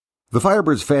The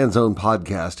Firebirds Fan Zone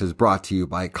podcast is brought to you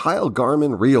by Kyle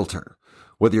Garman Realtor.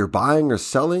 Whether you're buying or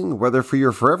selling, whether for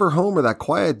your forever home or that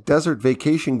quiet desert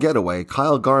vacation getaway,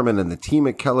 Kyle Garman and the team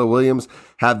at Keller Williams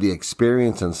have the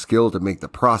experience and skill to make the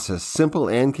process simple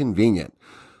and convenient.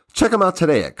 Check them out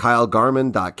today at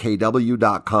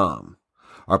kylegarman.kw.com.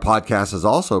 Our podcast is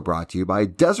also brought to you by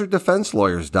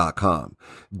DesertDefenseLawyers.com,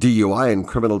 DUI and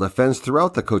criminal defense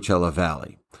throughout the Coachella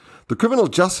Valley. The criminal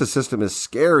justice system is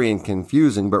scary and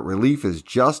confusing, but relief is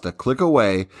just a click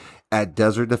away at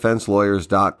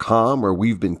DesertDefenseLawyers.com, where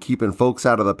we've been keeping folks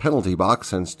out of the penalty box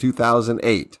since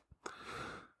 2008.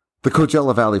 The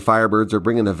Coachella Valley Firebirds are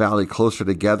bringing the Valley closer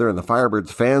together, and the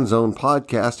Firebirds Fan Zone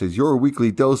podcast is your weekly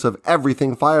dose of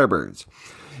everything Firebirds.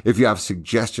 If you have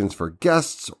suggestions for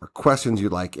guests or questions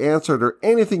you'd like answered or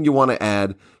anything you want to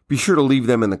add, be sure to leave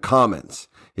them in the comments.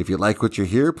 If you like what you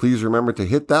hear, please remember to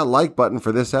hit that like button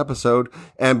for this episode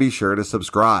and be sure to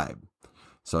subscribe.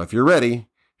 So if you're ready,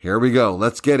 here we go.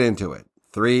 Let's get into it.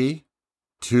 3,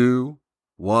 2,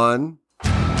 1.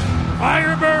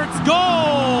 Firebirds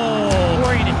goal!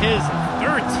 Scoring his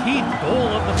 13th goal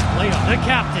of the playoff. The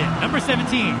captain, number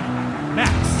 17,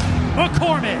 Max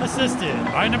McCormick, assisted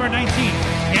by number 19,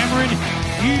 Cameron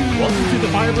Hughes. Welcome to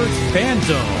the Firebirds Fan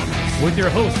Zone with your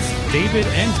hosts, David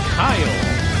and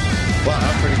Kyle. Wow,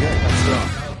 that's pretty good. That's strong.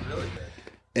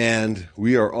 And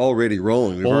we are already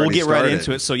rolling. We'll get right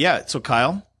into it. So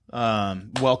Kyle,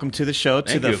 welcome to the show,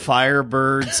 to the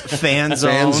Firebirds Fan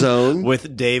Zone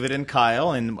with David and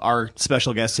Kyle, and our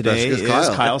special guest today is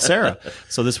Kyle Serra.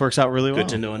 So this works out really well. Good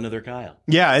to know another Kyle.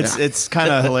 Yeah, it's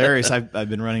kind of hilarious. I've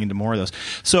been running into more of those.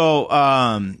 So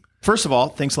first of all,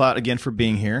 thanks a lot again for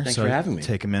being here. Thanks for having me.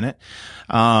 Take a minute.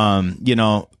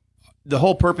 The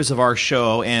whole purpose of our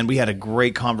show, and we had a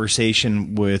great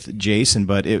conversation with Jason,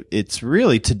 but it's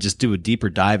really to just do a deeper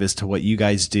dive as to what you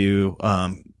guys do.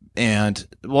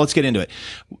 Let's get into it.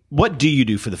 What do you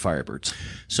do for the Firebirds?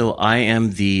 So I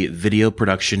am the video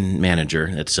production manager.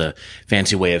 It's a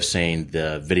fancy way of saying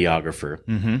the videographer.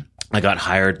 Mm-hmm. I got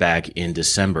hired back in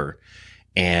December,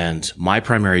 and my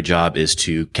primary job is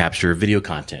to capture video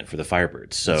content for the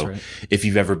Firebirds. So if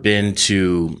you've ever been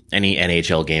to any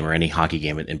NHL game or any hockey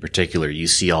game in particular, you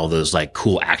see all those like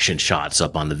cool action shots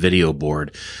up on the video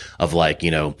board of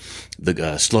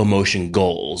the slow motion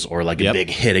goals or like a big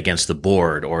hit against the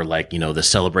board or the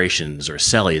celebrations or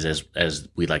sellies as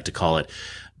we like to call it.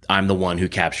 I'm the one who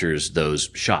captures those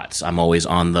shots. I'm always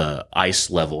on the ice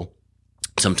level,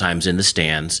 sometimes in the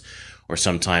stands, or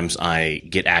sometimes I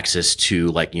get access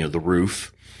to the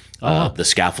roof, the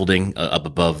scaffolding up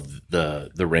above the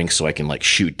rink, so I can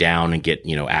shoot down and get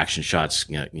action shots,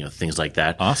 things like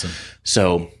that. Awesome.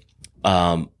 So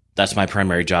that's my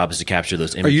primary job, is to capture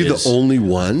those images. Are you the only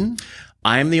one?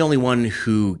 I'm the only one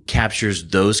who captures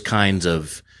those kinds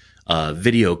of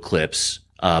video clips,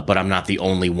 but I'm not the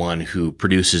only one who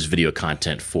produces video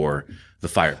content for the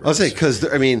Firebirds. I'll say, because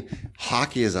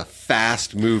hockey is a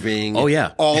fast-moving. Oh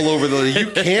yeah, all over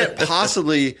you can't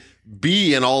possibly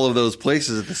be in all of those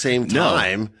places at the same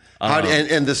time. No.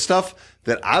 And the stuff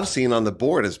that I've seen on the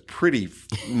board is pretty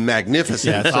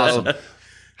magnificent. Yeah, that's awesome.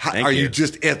 Are you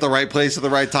just at the right place at the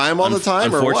right time all the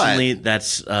time, or what? Unfortunately,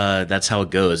 that's how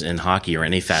it goes in hockey or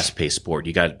any fast-paced sport.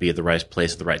 You got to be at the right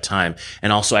place at the right time.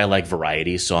 And also, I like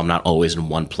variety, so I'm not always in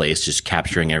one place, just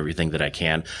capturing everything that I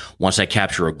can. Once I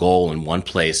capture a goal in one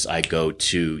place, I go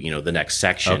to the next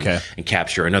section and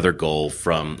capture another goal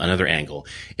from another angle.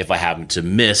 If I happen to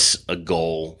miss a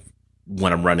goal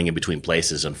when I'm running in between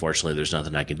places, unfortunately, there's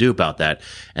nothing I can do about that.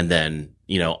 And then,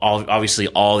 obviously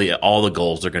all the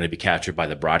goals are going to be captured by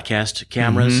the broadcast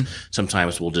cameras. Mm-hmm.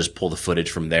 Sometimes we'll just pull the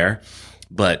footage from there.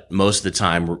 But most of the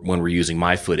time when we're using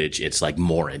my footage, it's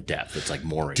more in depth. It's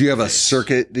more. Do you have a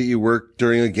circuit that you work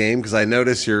during a game? Because I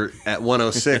notice you're at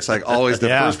 106, always the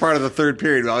first part of the third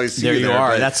period. We always see there you there.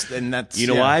 Are. That's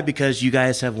why? Because you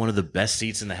guys have one of the best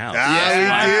seats in the house.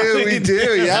 We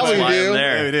do.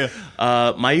 Yeah, we do.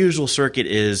 My usual circuit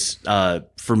is,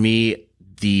 for me,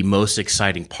 the most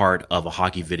exciting part of a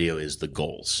hockey video is the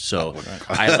goals. So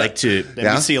I like to.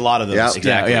 We see a lot of those. Yeah.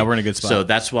 Exactly. Yeah, we're in a good spot. So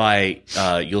that's why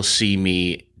you'll see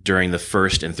me during the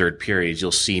first and third periods.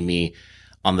 You'll see me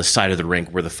on the side of the rink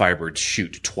where the Firebirds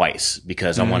shoot twice,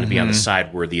 because I want to be on the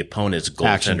side where the opponent's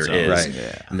goaltender is, right.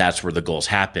 Yeah. and that's where the goals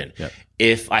happen. Yep.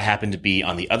 If I happen to be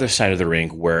on the other side of the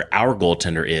rink where our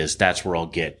goaltender is, that's where I'll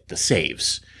get the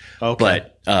saves. Okay.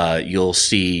 But you'll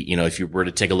see, if you were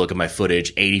to take a look at my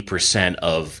footage, 80%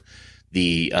 of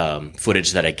the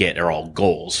footage that I get are all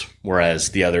goals, whereas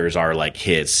the others are like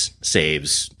hits,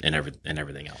 saves, and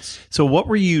everything else. So what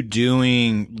were you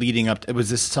doing leading up to, was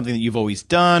this something that you've always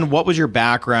done? What was your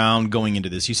background going into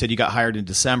this? You said you got hired in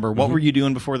December. What were you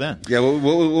doing before then? Yeah, what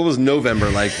was November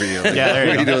like for you? Yeah, there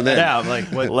what you were you go. doing then? Yeah, like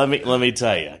what? Let me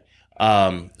tell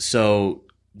you. So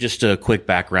just a quick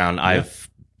background. I've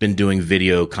been doing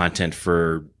video content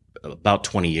for about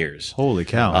 20 years. Holy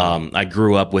cow. I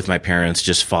grew up with my parents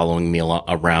just following me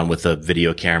around with a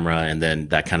video camera, and then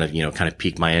that kind of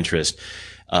piqued my interest.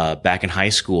 Back in high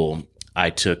school, I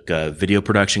took video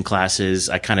production classes.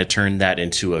 I kind of turned that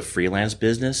into a freelance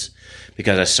business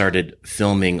because I started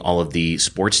filming all of the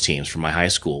sports teams from my high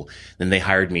school. Then they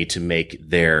hired me to make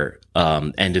their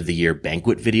end of the year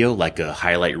banquet video, like a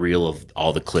highlight reel of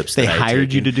all the clips. They that I had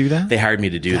hired you taken. to do that? They hired me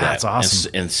to do that. That's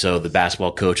awesome. And so the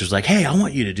basketball coach was like, "Hey, I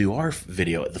want you to do our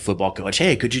video." The football coach,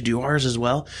 "Hey, could you do ours as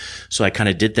well?" So I kind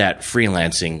of did that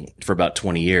freelancing for about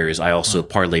 20 years. I also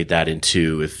parlayed that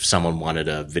into if someone wanted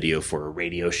a video for a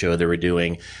radio show they were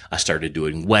doing. I started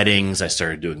doing weddings. I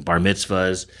started doing bar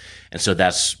mitzvahs. And so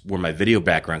that's where my video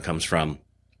background comes from.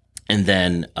 And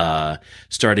then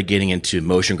started getting into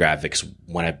motion graphics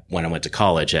when I went to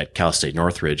college at Cal State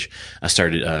Northridge. I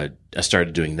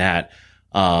started doing that.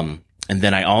 And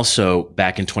then I also,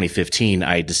 back in 2015,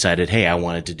 I decided, hey, I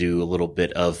wanted to do a little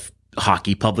bit of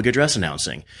hockey public address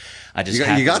announcing.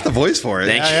 You got the voice for it.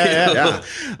 Thank you. Yeah.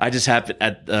 I just happened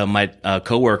at my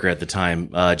coworker at the time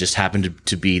just happened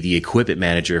to be the equipment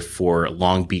manager for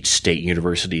Long Beach State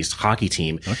University's hockey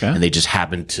team, and they just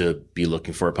happened to be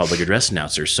looking for a public address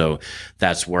announcer. So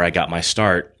that's where I got my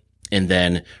start, and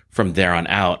then from there on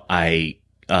out, I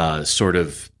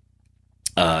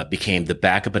became the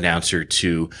backup announcer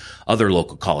to other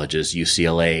local colleges,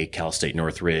 UCLA, Cal State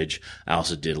Northridge. I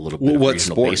also did a little bit of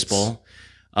regional baseball.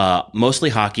 Mostly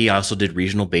hockey. I also did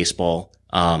regional baseball.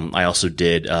 I also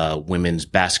did women's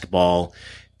basketball,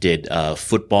 did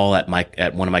football at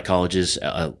one of my colleges,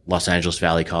 Los Angeles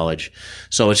Valley College.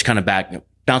 So it's kind of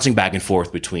bouncing back and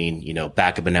forth between,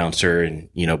 backup announcer and,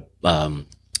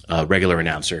 regular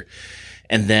announcer.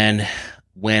 And then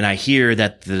when I hear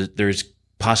that there's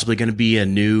possibly going to be a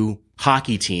new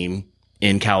hockey team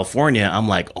in California, I'm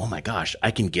like, oh my gosh, I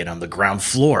can get on the ground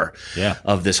floor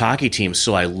of this hockey team.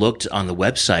 So I looked on the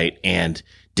website and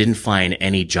didn't find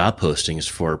any job postings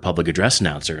for public address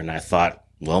announcer. And I thought,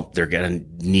 well, they're going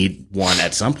to need one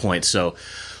at some point. So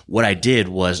what I did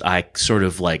was I sort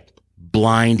of like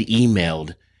blind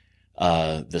emailed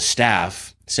the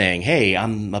staff saying, hey,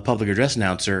 I'm a public address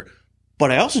announcer,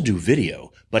 but I also do video.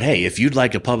 But hey, if you'd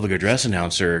like a public address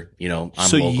announcer, I'm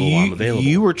local, I'm available.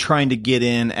 You were trying to get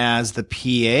in as the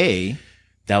PA.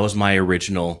 That was my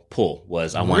original pull,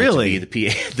 was I wanted to be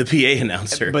the PA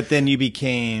announcer. But then you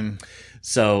became...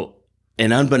 So,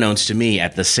 and unbeknownst to me,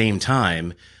 at the same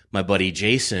time, my buddy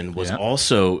Jason was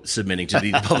also submitting to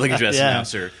be the public address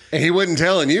announcer. And he wasn't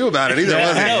telling you about it either,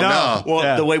 was he? No.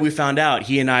 Well, the way we found out,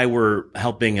 he and I were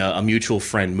helping a mutual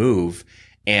friend move.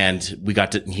 And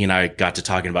he and I got to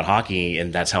talking about hockey,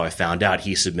 and that's how I found out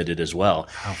he submitted as well.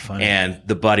 How funny. And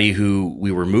the buddy who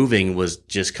we were moving was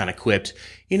just kind of quipped,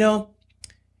 it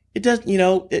does,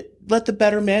 let the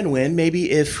better man win. Maybe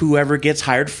if whoever gets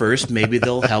hired first, maybe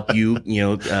they'll help you,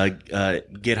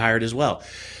 get hired as well.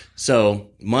 So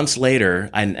months later,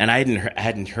 and I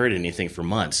hadn't heard anything for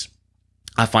months,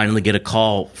 I finally get a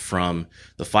call from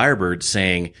the Firebirds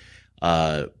saying,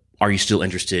 are you still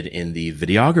interested in the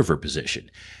videographer position?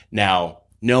 Now,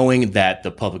 knowing that the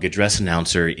public address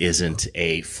announcer isn't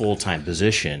a full-time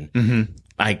position,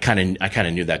 I kind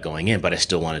of knew that going in, but I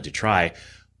still wanted to try.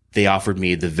 They offered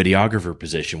me the videographer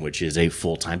position, which is a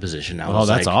full-time position. I was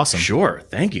that's like, awesome. Sure,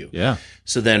 thank you. Yeah.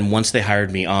 So then once they hired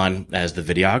me on as the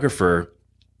videographer,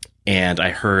 and I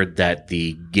heard that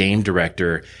the game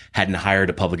director hadn't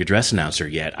hired a public address announcer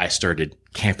yet, I started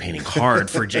campaigning hard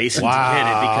for Jason to get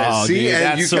it because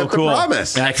and you kept the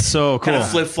promise. That's so cool. Kind of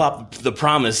flip-flop the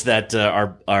promise that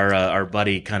our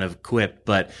buddy kind of quipped.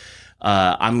 But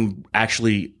I'm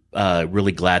actually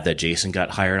really glad that Jason got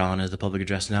hired on as the public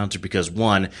address announcer because,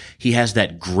 one, he has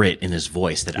that grit in his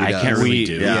voice that I can't really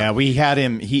do. Yeah, we had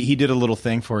him. He did a little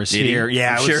thing for us here.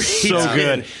 Yeah, it was so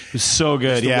good. It was so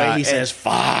good. The way he says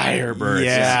Firebirds.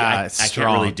 Yeah, I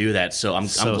can't really do that. So I'm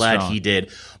glad he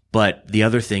did. But the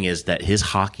other thing is that his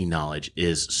hockey knowledge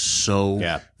is so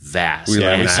vast. We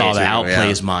saw that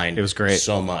outplays mine. It was great.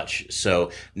 So much.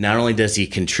 So not only does he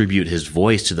contribute his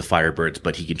voice to the Firebirds,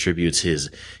 but he contributes his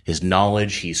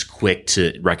knowledge. He's quick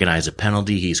to recognize a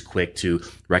penalty. He's quick to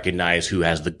recognize who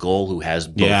has the goal, who has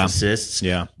both assists.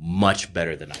 Yeah. Much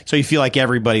better than I do. So you feel like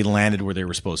everybody landed where they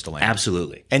were supposed to land.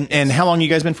 Absolutely. And how long you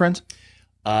guys been friends?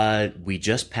 We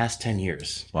just passed 10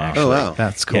 years. Wow. Actually. Oh, wow.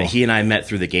 That's cool. Yeah, he and I met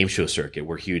through the game show circuit.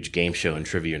 We're huge game show and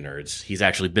trivia nerds. He's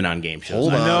actually been on game shows.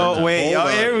 Hold on. No, wait. Hold Oh,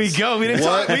 on. here we go. We didn't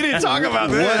talk about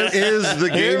this. What is the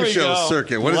Here game we show go.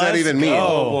 circuit? What does that Let's even mean?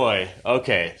 Oh boy.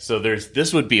 Okay. So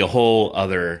this would be a whole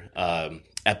other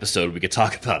episode. We could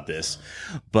talk about this,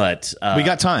 but We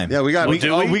got time. Yeah, we got we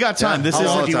got time. Yeah. This How is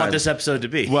long What do you time. want this episode to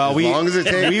be? well, As long as it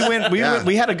takes.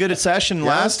 we had a good session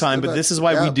last time, but this is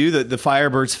why we do the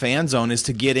Firebirds fan zone is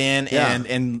to get in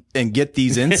and get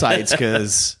these insights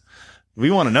because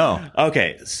we want to know.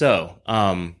 Okay, so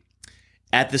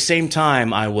at the same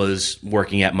time, I was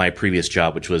working at my previous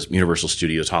job, which was Universal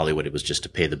Studios Hollywood. It was just to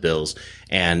pay the bills,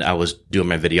 and I was doing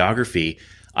my videography.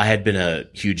 I had been a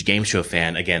huge game show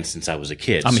fan again since I was a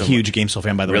kid. I'm a huge game show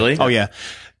fan, by the way. Really? Oh yeah.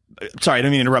 Sorry, I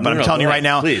don't mean to interrupt, but I'm telling go you right ahead,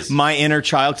 now, please. my inner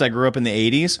child, because I grew up in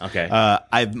the 80s. Okay.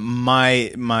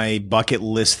 My bucket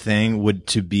list thing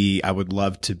I would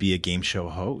love to be a game show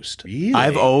host. Really?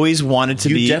 I've always wanted to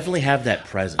You be. definitely have that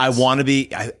presence. I want to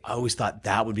be. I always thought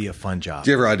that would be a fun job.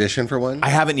 Did you ever audition for one? I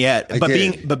haven't yet, but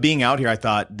did. being out here, I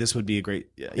thought this would be a great.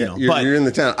 You're in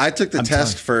the town. I took the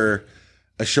test for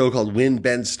a show called Win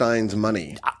Ben Stein's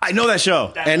Money, I know that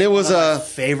show. and it was one of my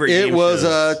favorite It game was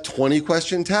shows. a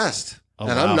 20-question test, and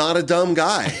wow. I'm not a dumb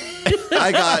guy.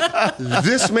 I got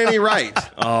this many right.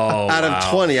 Out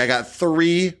of 20, I got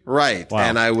 3 right,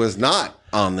 and I was not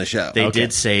on the show. They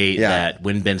did say that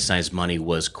Win Ben Stein's Money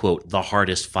was, quote, the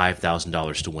hardest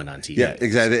 $5,000 to win on TV. Yeah,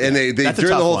 exactly. And they That's a during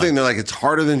the tough whole one. thing, they're like, it's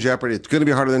harder than Jeopardy. It's going to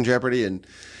be harder than Jeopardy. And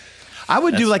I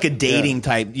would do like a dating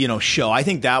type, show. I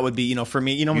think that would be, for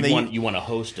me, when You want to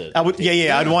host it. I would,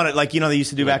 I'd want it like they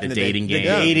used to do Like back in the the dating day,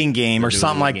 game. the dating game, The or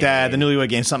something like newlywed that. game. The newlywed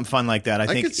game, something fun like that. I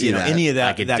think could see that. any of that.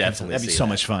 I could that definitely that'd be see so that.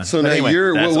 much fun. so But now anyway,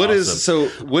 that's what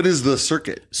awesome. what is the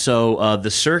circuit? So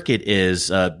the circuit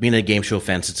is being a game show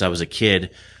fan since I was a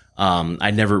kid.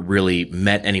 I never really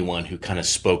met anyone who kind of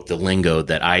spoke the lingo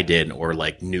that I did or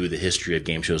like knew the history of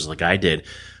game shows like I did.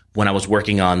 When I was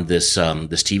working on this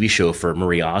TV show for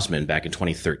Marie Osmond back in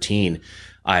 2013,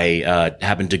 I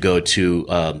happened to go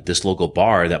to this local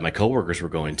bar that my coworkers were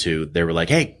going to. They were like,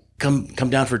 "Hey, come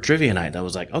down for trivia night." And I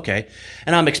was like, "Okay."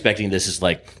 And I'm expecting this is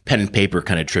like pen and paper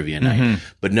kind of trivia night,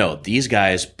 but no, these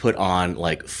guys put on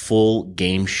like full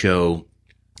game show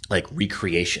like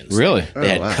recreations. Really?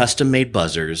 They had custom made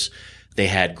buzzers. They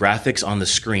had graphics on the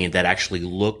screen that actually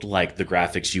looked like the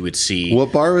graphics you would see.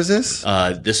 What bar was this?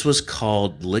 This was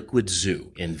called Liquid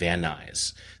Zoo in Van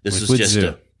Nuys. This Liquid was just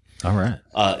Zoo. All right.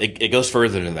 it goes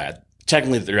further than that.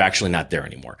 Technically, they're actually not there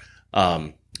anymore.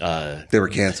 They were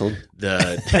canceled.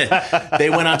 They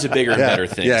went on to bigger and better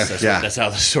things. Yeah. That's how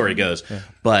the story goes.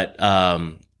 But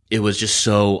it was just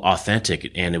so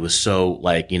authentic and it was so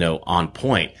like, on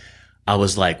point. I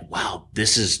was like, wow,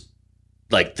 this is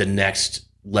like the next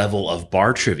level of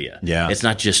bar trivia. Yeah. It's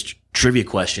not just trivia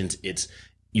questions. It's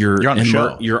you're on the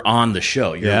show. You're on the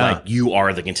show. You're like, you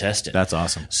are the contestant. That's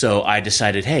awesome. So I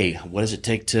decided, hey, what does it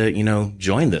take to,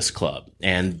 join this club?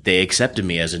 And they accepted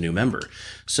me as a new member.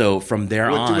 So from there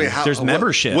on, There's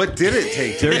membership. What did it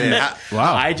take to get in?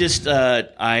 Wow. I just,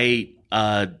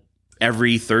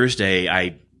 every Thursday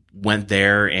I went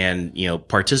there and,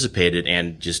 participated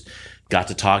and just got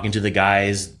to talking to the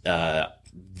guys.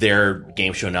 Their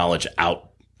game show knowledge out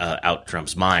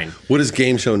trumps mine. What is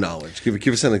game show knowledge?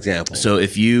 Give us an example. So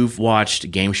if you've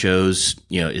watched game shows,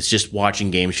 it's just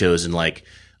watching game shows and like,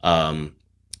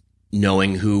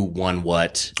 knowing who won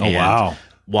what. Oh, and wow.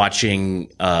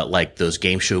 Watching, like those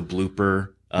game show blooper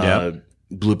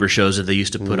shows that they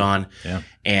used to put on. Yeah.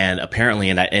 And apparently,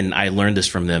 and I learned this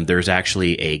from them, there's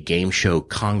actually a game show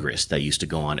congress that used to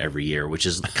go on every year, which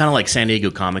is kind of like San Diego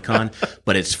Comic-Con,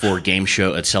 but it's for game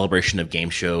show, a celebration of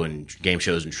game shows and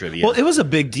trivia. Well, it was a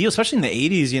big deal, especially in the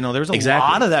 80s. There was a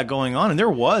lot of that going on, and there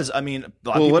was. I mean, a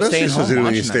lot of well, people what else are staying you supposed to home do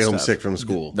when you watching stay that home stuff. sick from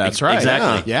school? That's right.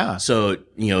 Exactly. Yeah. So,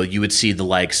 you would see the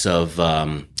likes of,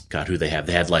 God, who they have.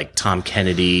 They had like Tom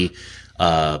Kennedy,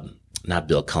 not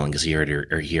Bill Cullen because he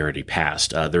already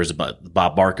passed. There was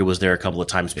Bob Barker was there a couple of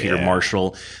times. Peter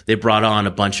Marshall. They brought on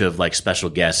a bunch of like special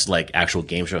guests, like actual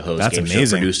game show hosts, That's game amazing.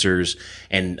 show producers,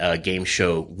 and game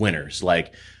show winners.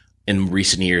 Like in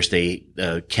recent years,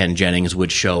 Ken Jennings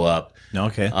would show up.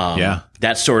 Okay.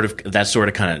 That sort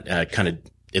of kind of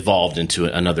evolved into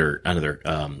another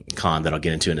con that I'll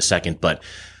get into in a second. But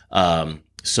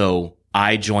so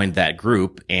I joined that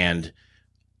group, and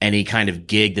any kind of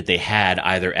gig that they had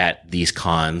either at these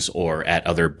cons or at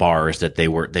other bars that they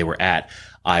were at,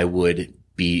 I would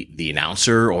be the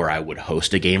announcer or I would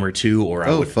host a game or two or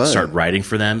I would start writing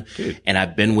for them. Dude. And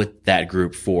I've been with that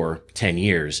group for 10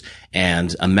 years,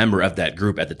 and a member of that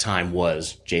group at the time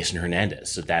was Jason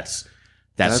Hernandez. So that's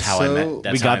That's how I met.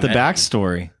 That's we got the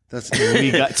backstory.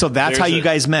 That's how you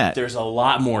guys met. There's a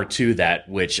lot more to that,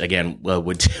 which again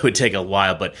would take a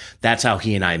while, but that's how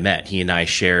he and I met. He and I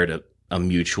shared a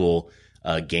mutual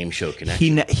game show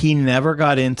connection. He never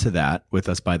got into that with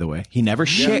us, by the way. He never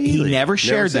shared. He never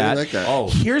shared that. Like that. Oh,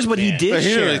 here's what he did. He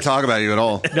didn't really talk about you at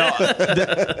all. No,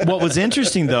 what was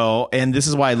interesting though, and this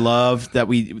is why I love that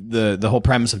the whole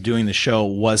premise of doing the show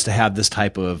was to have this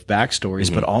type of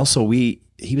backstories, but also he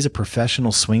was a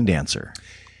professional swing dancer.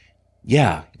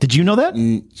 Yeah. Did you know that?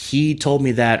 He told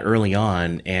me that early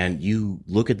on, and you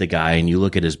look at the guy and you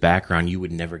look at his background, you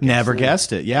would never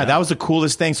guessed it. Yeah, that was the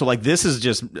coolest thing. So like, this is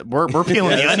just, we're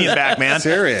peeling the onion back, man.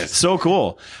 Serious. So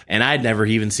cool. And I'd never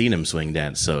even seen him swing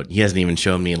dance. So he hasn't even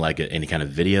shown me like any kind of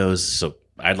videos. So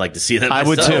I'd like to see that. I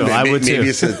would too. Maybe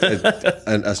it's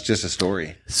just a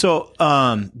story. So,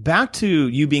 back to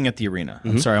you being at the arena.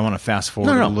 I'm sorry. I want to fast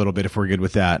forward a little bit if we're good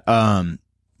with that.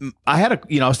 I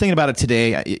was thinking about it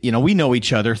today. We know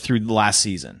each other through the last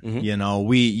season.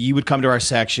 You would come to our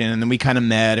section and then we kind of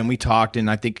met and we talked, and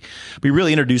I think we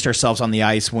really introduced ourselves on the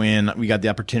ice when we got the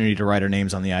opportunity to write our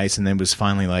names on the ice, and then it was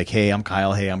finally like, hey, I'm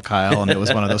Kyle. Hey, I'm Kyle. And it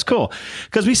was one of those cool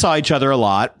because we saw each other a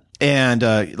lot. And,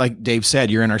 like Dave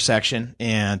said, you're in our section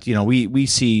and, we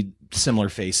see similar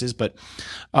faces, but,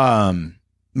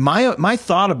 my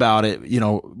thought about it,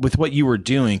 with what you were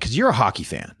doing, because you're a hockey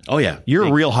fan. Oh yeah, you're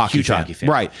a real huge hockey fan,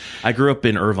 right? I grew up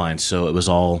in Irvine, so it was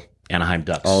all Anaheim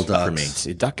Ducks, all Ducks for me. It's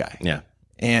a Duck guy, yeah.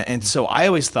 And so I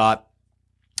always thought,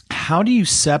 how do you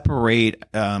separate?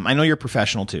 I know you're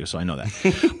professional too, so I know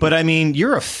that. But I mean,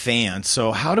 you're a fan,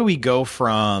 so how do we go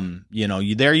from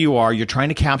there you are, you're trying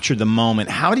to capture the moment.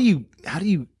 How do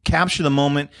you capture the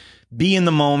moment? Be in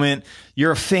the moment.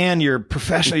 You're a fan. You're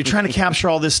professional. You're trying to capture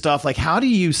all this stuff. Like, how do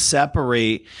you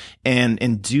separate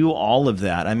and do all of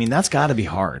that? I mean, that's got to be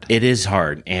hard. It is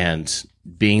hard. And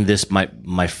being this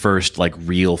my first like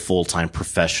real full-time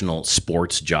professional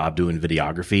sports job doing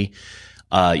videography,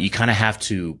 you kind of have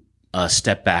to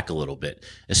step back a little bit,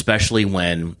 especially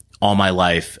when all my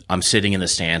life I'm sitting in the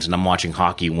stands and I'm watching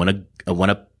hockey. When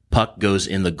a puck goes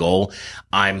in the goal,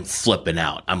 I'm flipping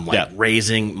out. I'm like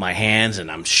raising my hands and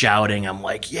I'm shouting. I'm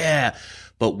like, yeah.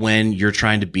 But when you're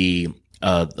trying to be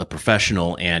a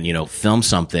professional and, film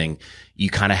something, you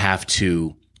kind of have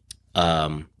to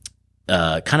kind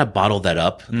of bottle that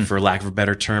up, for lack of a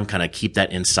better term, kind of keep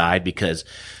that inside, because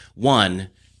one,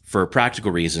 for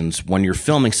practical reasons, when you're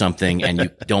filming something and you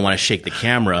don't want to shake the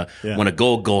camera, when a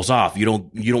goal goes off, you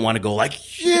don't want to go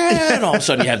like, yeah, and all of a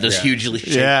sudden you have this hugely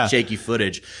shaky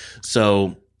footage.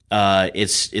 So,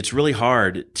 it's really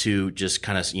hard to just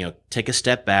kind of, take a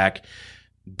step back,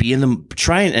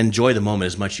 try and enjoy the moment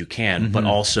as much as you can, but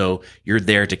also you're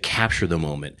there to capture the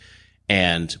moment.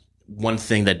 And one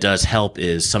thing that does help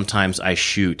is sometimes I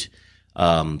shoot,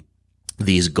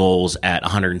 these goals at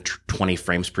 120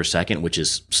 frames per second, which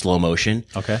is slow motion.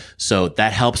 Okay. So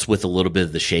that helps with a little bit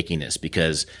of the shakiness,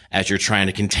 because as you're trying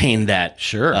to contain that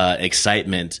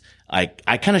excitement, I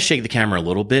kind of shake the camera a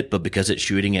little bit, but because it's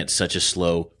shooting at such a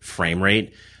slow frame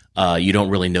rate, you don't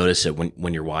really notice it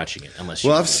when you're watching it, unless you.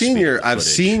 Well, I've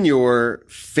seen your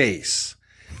face.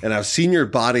 And I've seen your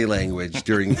body language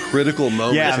during critical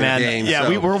moments in the game. Yeah,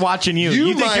 so we're watching you.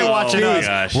 You think you're watching us.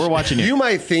 Gosh. We're watching you. You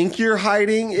might think you're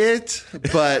hiding it,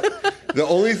 but the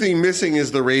only thing missing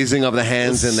is the raising of the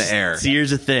hands in the air. See,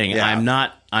 here's the thing. Yeah.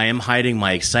 I am hiding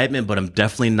my excitement, but I'm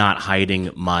definitely not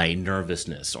hiding my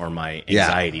nervousness or my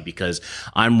anxiety, because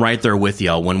I'm right there with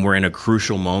y'all when we're in a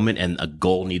crucial moment and a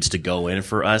goal needs to go in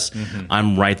for us.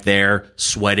 I'm right there,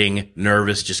 sweating,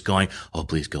 nervous, just going, oh,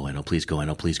 please go in. Oh, please go in.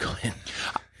 Oh, please go in.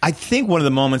 I think one of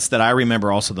the moments that I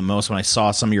remember also the most when I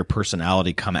saw some of your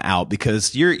personality come out,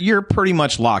 because you're pretty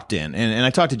much locked in. And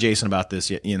I talked to Jason about this,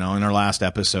 in our last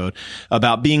episode,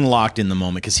 about being locked in the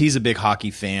moment, because he's a big hockey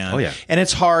fan. Oh, yeah. And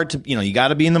it's hard to, you got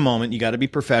to be in the moment. You got to be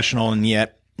professional. And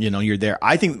yet, you're there.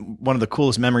 I think one of the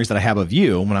coolest memories that I have of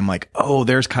you, when I'm like, oh,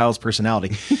 there's Kyle's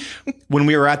personality, when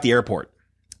we were at the airport.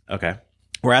 Okay.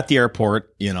 We're at the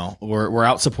airport, we're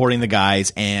out supporting the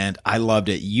guys, and I loved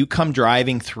it. You come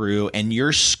driving through and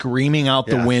you're screaming out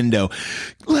the window,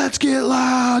 let's get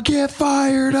loud, get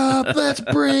fired up, let's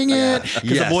bring it.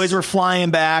 Because the boys were flying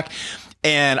back.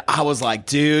 And I was like,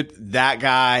 dude, that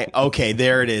guy, okay,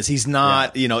 there it is. He's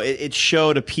not, it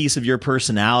showed a piece of your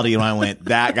personality. And I went,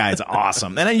 that guy's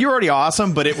awesome. And you're already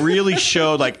awesome, but it really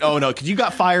showed like, oh no, because you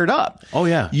got fired up. Oh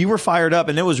yeah. You were fired up,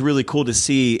 and it was really cool to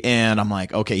see. And I'm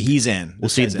like, okay, he's in. Well,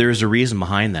 see, there's a reason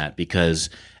behind that, because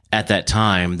at that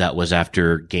time, that was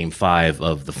after Game 5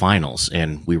 of the finals,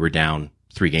 and we were down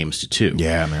 3-2.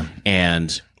 Yeah, man.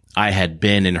 And I had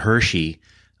been in Hershey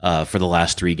for the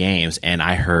last 3 games, and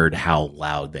I heard how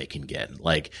loud they can get.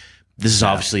 Like, this is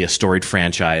obviously a storied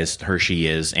franchise, Hershey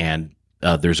is, and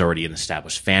there's already an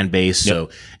established fan base. So,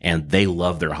 and they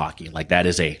love their hockey. Like, that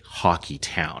is a hockey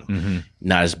town.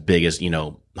 Not as big as,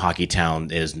 hockey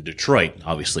town is in Detroit,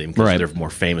 obviously, because they're a more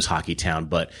famous hockey town,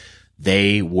 but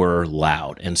they were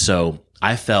loud. And so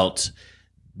I felt,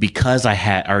 because I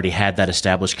had already had that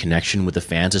established connection with the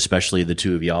fans, especially the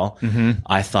two of y'all,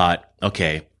 I thought,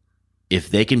 okay, if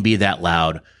they can be that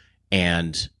loud,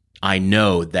 and I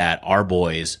know that our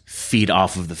boys feed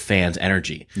off of the fans'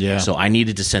 energy. Yeah. So I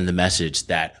needed to send the message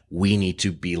that we need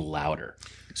to be louder.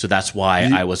 So that's why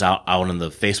I was out on the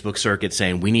Facebook circuit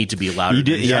saying we need to be louder. You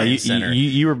did,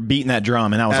 you were beating that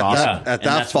drum, and that was awesome. At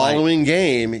that following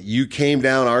game, you came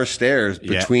down our stairs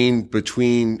between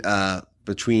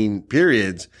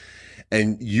periods,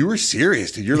 and you were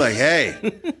serious, dude. You're like,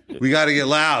 hey, we got to get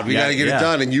loud. We got to get it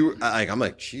done. And I'm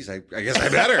like, geez, I guess I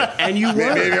better. And you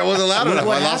were. Maybe I wasn't loud enough.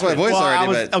 I lost my voice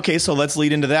already. Okay, so let's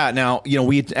lead into that. Now,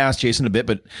 we asked Jason a bit,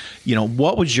 but,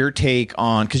 what was your take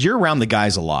on, because you're around the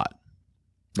guys a lot,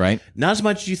 right? Not as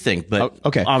much as you think, but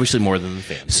obviously more than the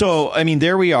fans. So,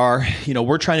 there we are,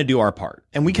 we're trying to do our part.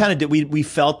 And we kind of did, we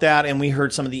felt that, and we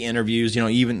heard some of the interviews,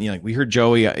 even, we heard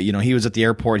Joey, he was at the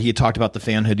airport. He had talked about the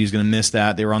fanhood. He's going to miss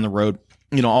that. They were on the road,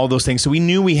 all those things. So we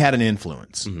knew we had an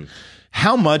influence.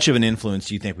 How much of an influence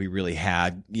do you think we really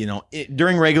had?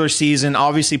 During regular season,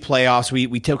 obviously playoffs,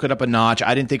 we took it up a notch.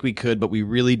 I didn't think we could, but we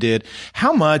really did.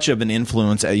 How much of an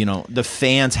influence, the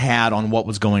fans had on what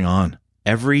was going on?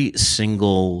 Every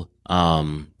single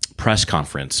press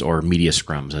conference, or media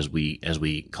scrums, as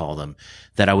we call them,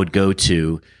 that I would go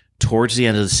to towards the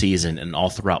end of the season and all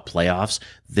throughout playoffs,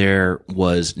 there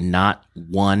was not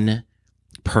one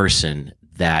person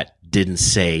that didn't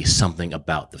say something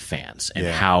about the fans and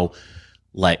how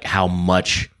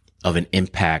much of an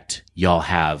impact y'all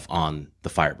have on the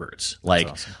Firebirds. Like,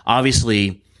 awesome.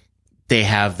 Obviously, they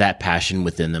have that passion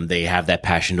within them. They have that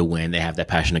passion to win. They have that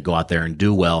passion to go out there and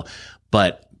do well.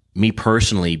 But me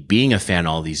personally, being a fan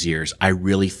all these years, I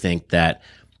really think that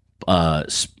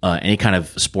any kind of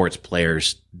sports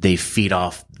players, they feed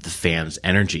off the fans'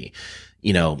 energy.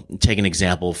 Take an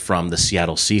example from the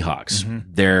Seattle Seahawks.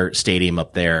 Their stadium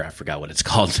up there, I forgot what it's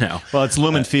called now. Well, it's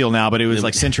Lumen Field now, but it was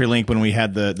like CenturyLink when we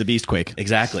had the Beastquake.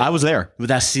 Exactly. I was there.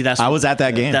 I was at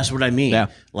that game. That's what I mean. Yeah.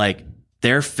 Like,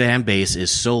 their fan base is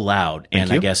so loud,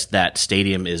 and I guess that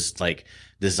stadium is like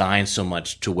designed so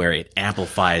much to where it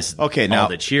amplifies all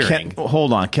the cheering.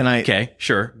 Hold on. Can I? Okay,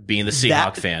 sure. Being the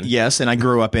Seahawk fan. Yes, and I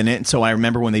grew up in it. So I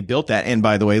remember when they built that. And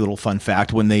by the way, little fun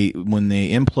fact, when they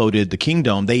imploded the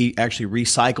Kingdom, they actually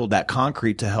recycled that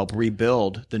concrete to help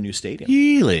rebuild the new stadium.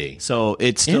 Really? So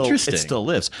it still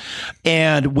lives.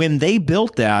 And when they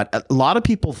built that, a lot of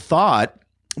people thought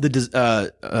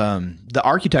the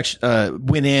architects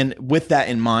went in with that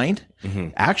in mind.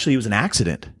 Actually, it was an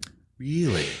accident.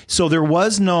 Really? So there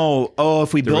was no,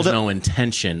 there was no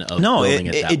intention of building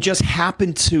it that way. It just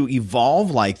happened to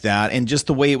evolve like that, and just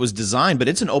the way it was designed. But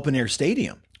it's an open air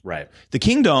stadium. Right. The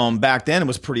Kingdom back then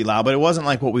was pretty loud, but it wasn't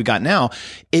like what we've got now.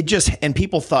 And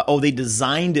people thought, they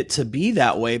designed it to be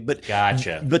that way. But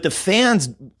gotcha. But the fans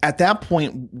at that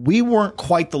point, we weren't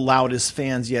quite the loudest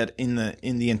fans yet in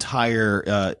the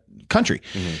entire country.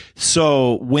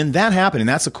 So when that happened, and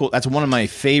that's one of my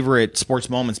favorite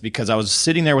sports moments, because I was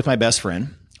sitting there with my best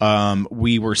friend.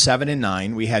 We were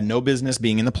 7-9. We had no business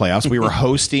being in the playoffs. We were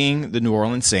hosting the New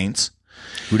Orleans Saints.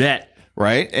 Who dat?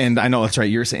 Right. And I know that's right.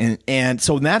 You're saying, and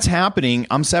so when that's happening,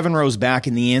 I'm 7 rows back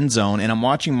in the end zone, and I'm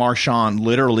watching Marshawn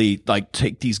literally like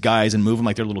take these guys and move them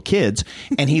like they're little kids.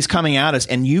 And he's coming at us,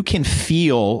 and you can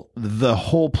feel the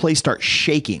whole place start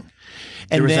shaking.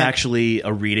 And there was actually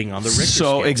a reading on the Richter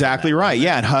scale. So exactly right.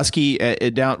 Yeah. And Husky,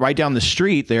 right down the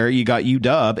street there, you got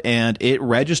UW, and it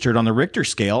registered on the Richter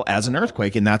scale as an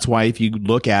earthquake. And that's why if you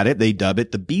look at it, they dub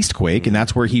it the Beastquake. And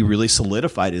that's where he really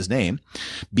solidified his name,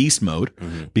 Beast Mode,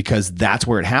 because that's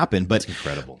where it happened. But that's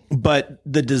incredible. But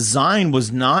the design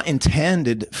was not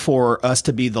intended for us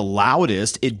to be the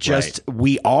loudest. It just,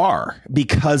 we are,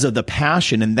 because of the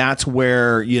passion. And that's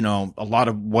where, a lot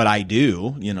of what I do,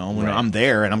 when I'm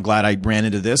there, and I'm glad I ran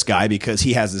into this guy because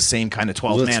he has the same kind of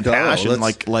 12-man passion.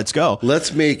 Let's go.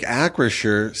 Let's make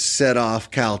Acrisure set off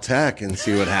Caltech and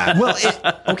see what happens. Well,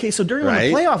 so during one of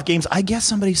the playoff games, I guess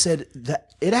somebody said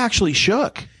that it actually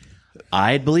shook.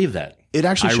 I believe that. It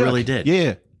actually shook. I really did.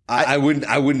 Yeah. I wouldn't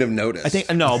have noticed. I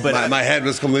think no, but my head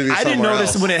was completely. I didn't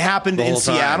notice when it happened in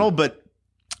Seattle, time.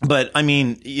 But I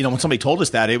mean, when somebody told us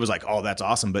that, it was like, oh, that's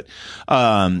awesome. But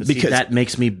because that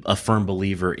makes me a firm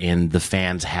believer in the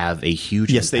fans have a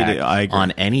huge impact they do. I agree.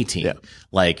 On any team. Yeah.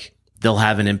 Like they'll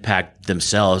have an impact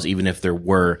themselves, even if there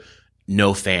were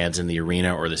no fans in the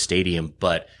arena or the stadium.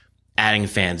 But adding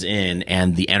fans in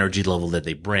and the energy level that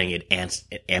they bring, it amps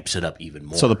it up even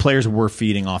more. So the players were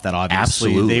feeding off that,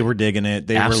 obviously. Absolutely. They were digging it.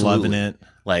 They were loving it.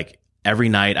 Like every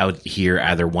night I would hear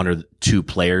either one or two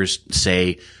players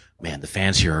say, man, the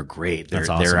fans here are great. They're That's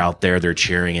awesome. They're out there, they're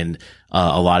cheering. And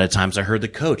a lot of times I heard the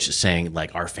coach saying,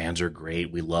 like, our fans are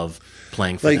great. We love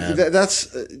playing for them.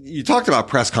 That's you talked about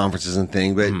press conferences and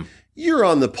thing, but you're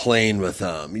on the plane with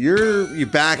them. You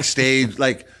backstage.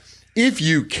 Like, if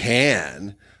you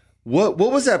can, what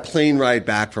was that plane ride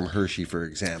back from Hershey, for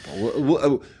example?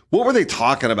 What were they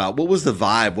talking about? What was the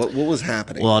vibe? What was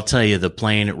happening? Well, I'll tell you, the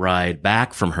plane ride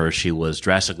back from Hershey was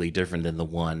drastically different than the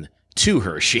one to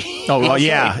Hershey. Oh, well,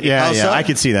 yeah. I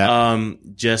could see that.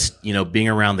 Just, being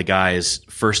around the guys,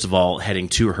 first of all, heading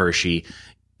to Hershey,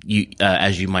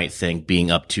 as you might think,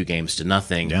 being up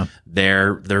 2-0,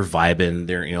 they're vibing,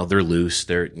 they're loose,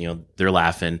 they're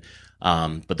laughing.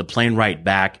 But the plane ride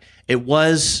back, it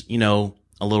was,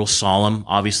 a little solemn,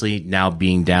 obviously, now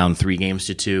being down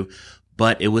 3-2.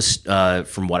 But it was,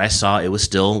 from what I saw, it was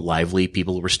still lively.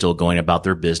 People were still going about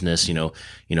their business,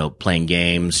 playing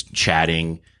games,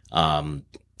 chatting.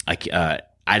 I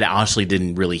honestly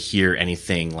didn't really hear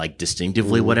anything like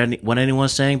distinctively what anyone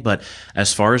was saying. But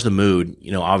as far as the mood,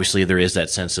 obviously there is that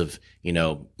sense of,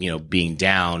 being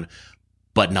down,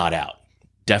 but not out.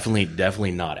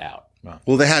 Definitely not out.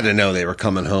 Well, they had to know they were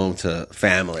coming home to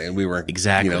family, and we weren't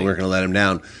exactly. We weren't going to let them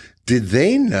down. Did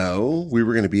they know we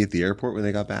were going to be at the airport when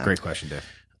they got back? Great question, Dave.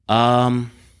 I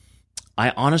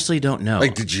honestly don't know.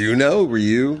 Like, did you know? Were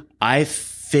you? I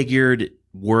figured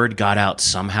word got out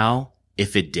somehow.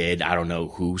 If it did, I don't know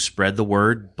who spread the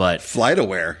word, but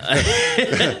FlightAware.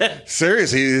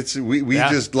 Seriously, we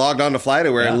just logged on to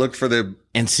FlightAware and looked for the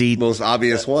most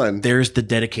obvious one. There's the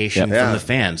dedication from the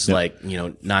fans, like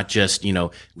not just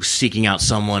seeking out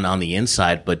someone on the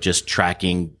inside, but just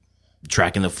tracking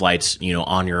the flights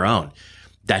on your own.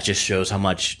 That just shows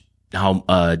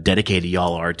how dedicated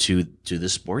y'all are to the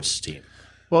sports team.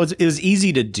 Well, it was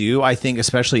easy to do, I think,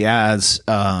 especially as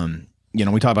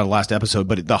we talked about it last episode,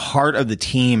 but the heart of the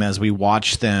team as we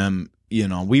watched them,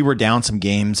 we were down some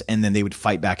games and then they would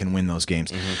fight back and win those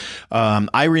games.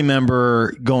 I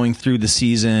remember going through the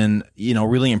season,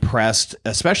 really impressed,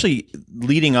 especially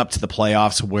leading up to the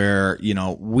playoffs where,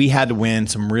 we had to win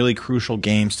some really crucial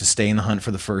games to stay in the hunt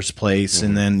for the first place.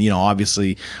 And then,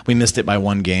 obviously we missed it by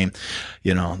one game,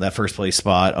 that first place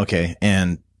spot. Okay.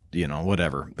 And,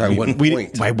 whatever. By one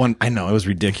point. By one, I know it was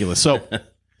ridiculous.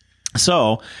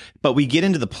 But we get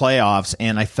into the playoffs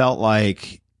and I felt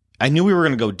like I knew we were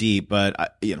going to go deep,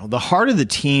 but the heart of the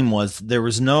team was there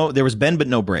was bend but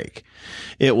no break.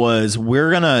 It was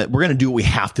we're gonna do what we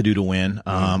have to do to win.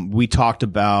 We talked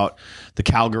about the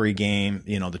Calgary game,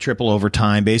 the triple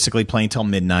overtime, basically playing till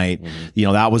midnight.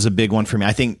 That was a big one for me.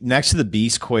 I think next to the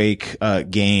Beastquake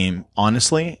game,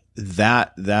 honestly,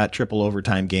 that triple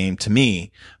overtime game to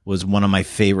me was one of my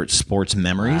favorite sports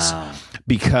memories. Wow.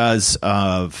 Because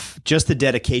of just the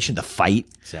dedication, the fight.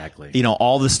 Exactly.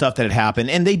 All the stuff that had happened.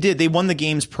 And they won the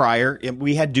games prior.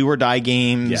 We had do or die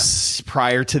games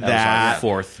prior to that. Was our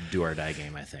fourth do or die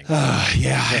game, I think.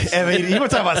 I mean, you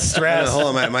want to talk about stress.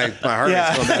 Hold on, my heart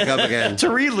rate's going back up again. To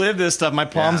relive this stuff, my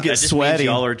palms get sweaty.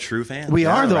 Y'all are true fans. We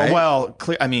are, though. Right? Well,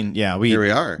 here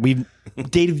we are.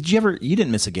 Dave, you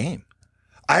didn't miss a game.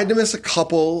 I had to miss a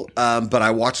couple, but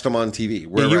I watched them on TV.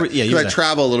 I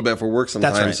travel a little bit for work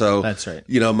sometimes. That's right. So that's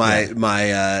right.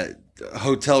 My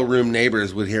hotel room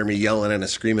neighbors would hear me yelling and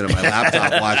screaming at my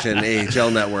laptop watching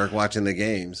AHL Network, watching the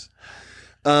games.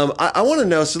 I want to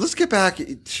know. So let's get back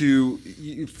to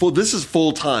this is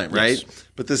full time, right? Yes.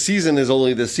 But the season is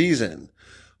only the season.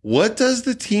 What does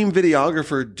the team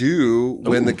videographer do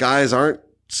when the guys aren't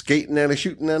skating and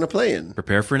shooting and playing?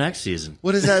 Prepare for next season.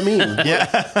 What does that mean?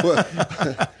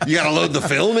 You got to load the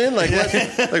film in? Like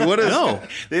what is? No,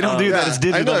 they don't do that. It's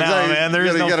digital now, man.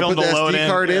 There's no film to load in. You got to put the SD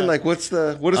card in. Like what does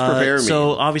prepare mean?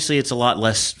 So obviously it's a lot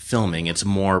less filming. It's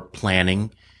more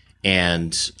planning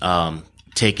and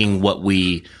taking what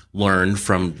we learned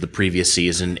from the previous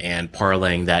season and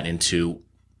parlaying that into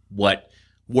what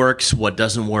works, what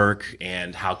doesn't work,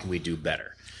 and how can we do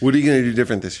better. What are you going to do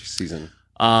different this season?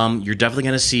 You're definitely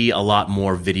going to see a lot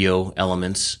more video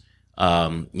elements. A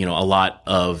lot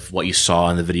of what you saw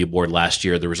on the video board last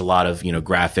year. There was a lot of,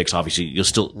 graphics. Obviously, you'll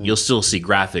still see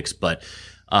graphics, but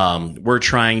we're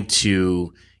trying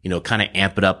to, kind of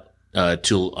amp it up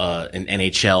to an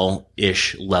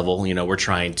NHL-ish level. We're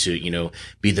trying to,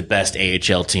 be the best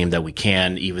AHL team that we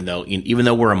can. Even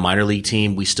though we're a minor league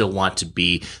team, we still want to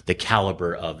be the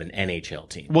caliber of an NHL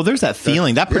team. Well, there's that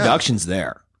feeling that production's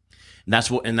there.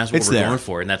 That's what It's we're there. going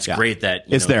for, and that's great that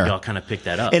It's there. y'all kind of picked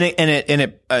that up.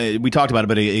 We talked about it,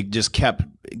 but it just kept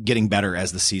getting better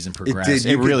as the season progressed. It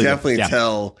did. You really could definitely did. Yeah.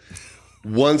 tell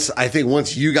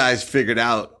once you guys figured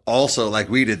out also like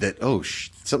we did that,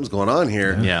 something's going on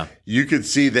here. Yeah. You could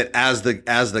see that as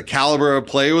the caliber of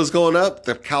play was going up,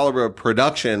 the caliber of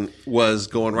production was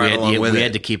going right along with it. We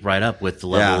had to keep right up with the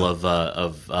level of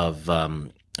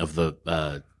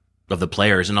the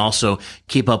players, and also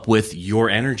keep up with your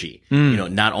energy.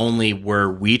 Not only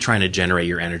were we trying to generate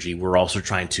your energy, we're also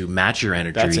trying to match your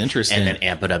energy. That's interesting. And then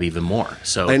amp it up even more.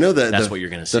 So I know that that's what you're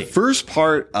going to see. The first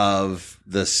part of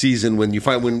the season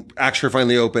when Action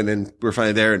finally opened and we're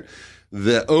finally there, and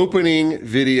the opening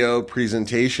video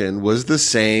presentation was the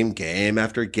same game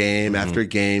after game after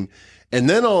game, and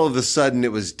then all of a sudden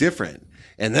it was different.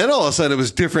 And then all of a sudden it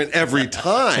was different every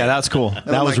time. Yeah, that's cool.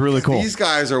 That was really cool. These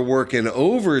guys are working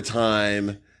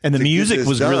overtime. And the to get music this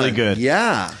was done. really good.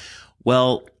 Yeah.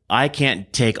 Well, I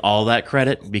can't take all that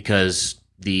credit because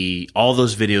all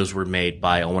those videos were made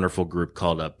by a wonderful group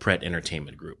called Pret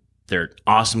Entertainment Group. They're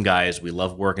awesome guys. We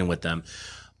love working with them.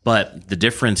 But the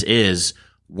difference is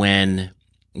when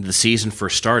the season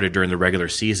first started, during the regular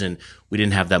season, we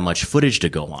didn't have that much footage to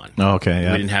go on. Okay,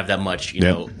 yeah. We didn't have that much,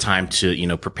 time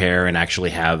to, prepare and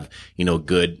actually have,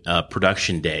 good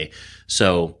production day.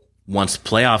 So once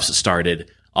playoffs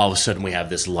started, all of a sudden we have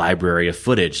this library of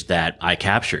footage that I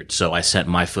captured. So I sent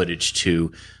my footage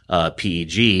to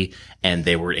PEG, and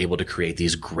they were able to create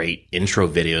these great intro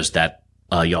videos that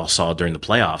y'all saw during the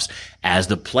playoffs. As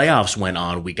the playoffs went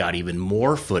on, we got even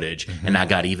more footage, and I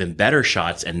got even better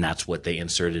shots, and that's what they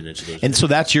inserted into those. And so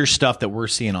that's your stuff that we're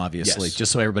seeing, obviously, Yes.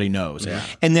 just so everybody knows. Yeah.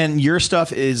 And then your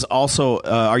stuff is also,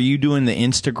 are you doing the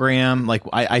Instagram? Like,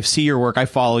 I see your work, I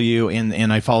follow you,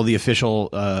 and I follow the official,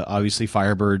 obviously,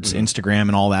 Firebirds Instagram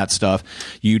and all that stuff,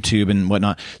 YouTube and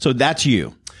whatnot. So that's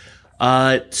you.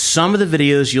 Some of the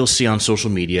videos you'll see on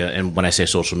social media, and when I say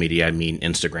social media, I mean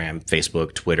Instagram,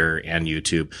 Facebook, Twitter, and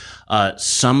YouTube.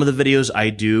 Some of the videos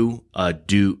I do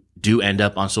end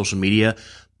up on social media,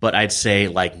 but I'd say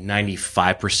like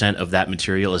 95% of that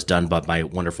material is done by my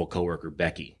wonderful coworker,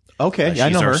 Becky. Okay, I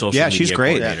know our her. social Yeah, media she's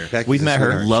great. coordinator. Becky's We've met her.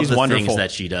 a sweetheart. Love She's the wonderful. things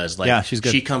that she does. Like, Yeah, she's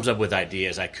good. She comes up with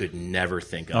ideas I could never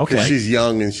think of. Okay. Like, She's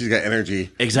young and she's got energy.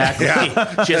 exactly.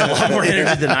 She has a lot more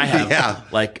energy than I have. Yeah.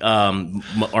 Like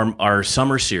our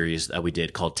summer series that we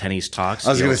did called Tenny's Talks.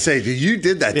 I was going to say, you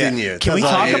did that, didn't you? Can we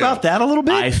That's all talk you. about that a little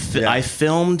bit? I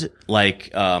filmed like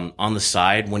on the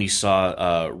side when you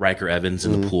saw Riker Evans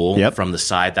in the pool Yep. from the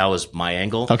side. That was my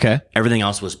angle. Okay. Everything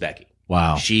else was Becky.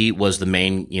 Wow. She was the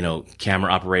main,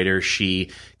 camera operator. She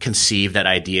conceived that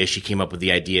idea. She came up with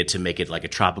the idea to make it like a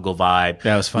tropical vibe.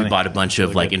 Yeah, it was funny. We bought a bunch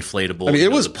of like inflatable. I mean,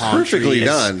 it was the palm perfectly trees.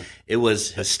 done. It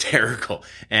was hysterical.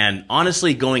 And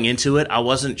honestly, going into it, I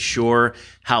wasn't sure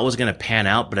how it was going to pan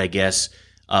out, but I guess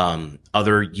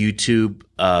other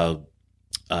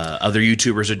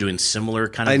YouTubers are doing similar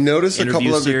kind of. I noticed a interview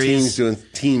couple of the series.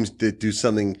 teams that do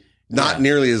something not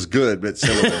nearly as good, but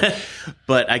similar.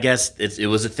 But I guess it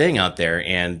was a thing out there,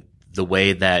 and the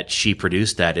way that she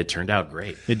produced that, it turned out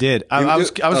great. It did. I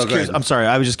was go curious. ahead. I'm sorry.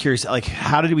 I was just curious. Like,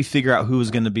 how did we figure out who was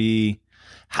going to be?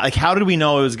 Like, how did we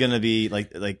know it was going to be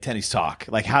like Tenny's Talk?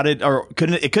 Like, how did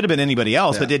it could have been anybody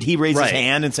else? But did he raise his Right.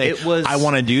 hand and say, It was- "I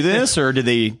want to do this," or did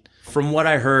they? From what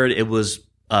I heard, it was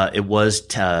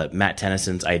Matt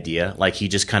Tennyson's idea. Like, he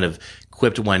just kind of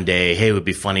quipped one day, "Hey, it would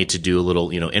be funny to do a little,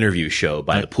 interview show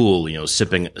by the pool,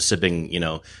 sipping,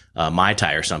 Mai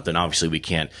Tai or something." Obviously, we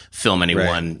can't film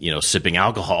anyone, sipping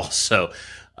alcohol. So,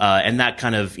 and that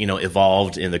kind of,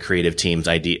 evolved in the creative team's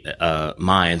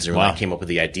minds, and Wow. I came up with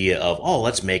the idea of,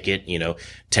 let's make it,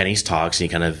 Tenny's Talks, and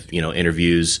he kind of,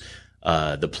 interviews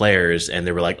the players, and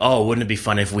they were like, wouldn't it be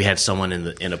fun if we had someone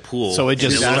in a pool? So it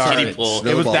just in a little started. kiddie pool.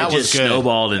 It was- that It was just good.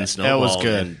 snowballed and snowballed. was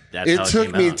good. And that's It how took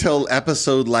came me out. till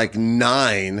episode like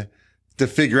 9 to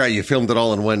figure out you filmed it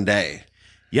all in one day.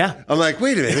 Yeah. I'm like,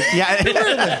 wait a minute.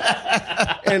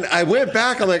 Yeah. And I went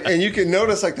back. I'm like, and you can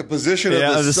notice like the position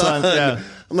Yeah, of the sun. yeah.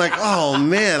 I'm like, oh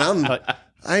man,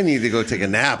 I need to go take a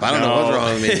nap. I don't know what's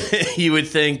wrong with me. You would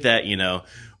think that,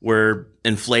 we're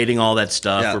inflating all that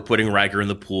stuff. Yeah. We're putting Riker in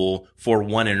the pool for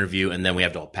one interview, and then we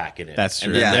have to all pack it in. That's true.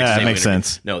 And then Yeah. the next Yeah, day that we're makes gonna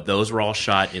sense. No, those were all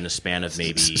shot in a span of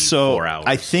maybe So 4 hours.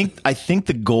 I think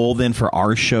the goal then for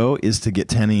our show is to get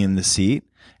Tenny in the seat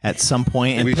at some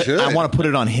point, and We should. I want to put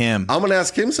it on him. I'm going to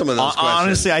ask him some of those questions.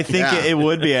 Honestly, I think Yeah. it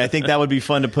would be. I think that would be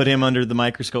fun to put him under the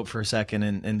microscope for a second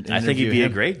and I think he'd interview be a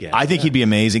him. great guest. I think he'd be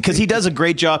amazing because he does a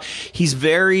great job. He's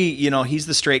very, he's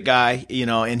the straight guy,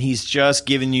 and he's just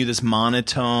giving you this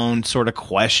monotone sort of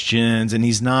questions, and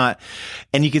he's not,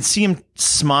 and you can see him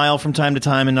smile from time to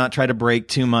time and not try to break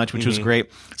too much, which was great.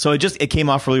 So it came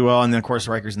off really well. And then of course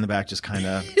Riker's in the back just kind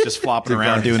of just flopping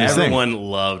around doing his thing. Everyone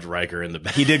loved Riker in the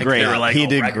back. He did great. They were like, he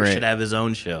did Riker great. should have his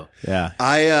own show. Yeah.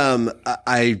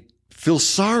 I feel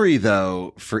sorry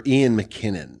though for Ian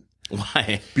McKinnon.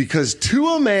 Why? Because to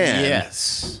a man,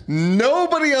 Yes.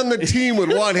 nobody on the team would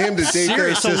want him to date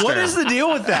their sister. So what is the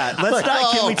deal with that? Let's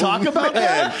not. Can we talk about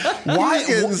that? Why is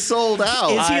getting sold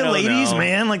out? Is he I a don't ladies' know.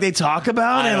 man like they talk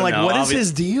about? I And don't like, know. what is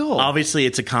his deal? Obviously,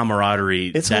 it's a camaraderie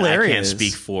It's that I can't hilarious.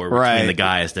 speak for between Right. the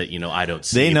guys that I don't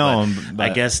see. They know but him, but-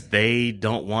 I guess they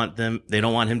don't want them. They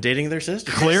don't want him dating their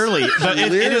sister. Clearly, but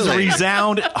it is Clearly.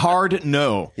 resound hard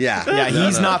no. Yeah. Yeah, No,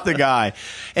 he's no. not the guy.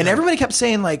 And everybody kept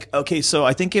saying like, okay, so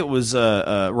I think it was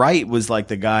Wright was like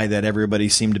the guy that everybody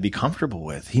seemed to be comfortable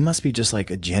with. He must be just like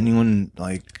a genuine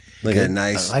Like a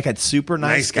nice, like a super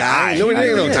nice guy. Nobody He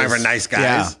ain't no is. time for nice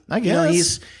guys. Yeah, I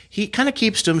guess. He kind of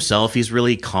keeps to himself. He's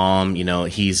really calm.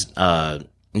 He's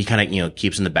he kind of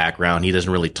keeps in the background. He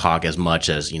doesn't really talk as much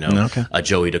as Okay. a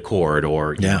Joey Decord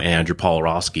or you know, Andrew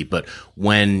Polorowski. But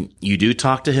when you do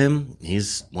talk to him,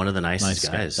 he's one of the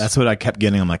nicest guys. That's what I kept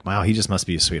getting. I'm like, wow, he just must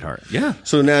be a sweetheart. yeah.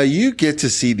 So now you get to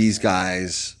see these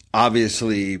guys,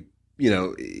 obviously,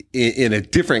 in a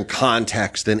different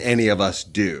context than any of us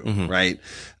do, right?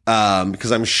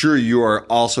 Because I'm sure you are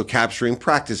also capturing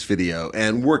practice video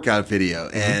and workout video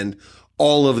and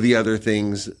all of the other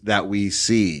things that we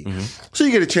see. So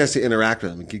you get a chance to interact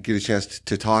with them, you get a chance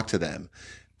to talk to them.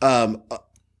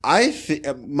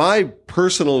 My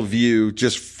personal view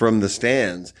just from the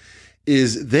stands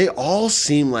is they all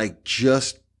seem like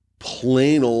just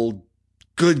plain old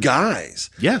good guys.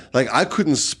 Yeah. Like I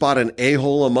couldn't spot an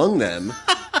a-hole among them.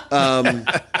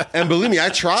 And believe me, I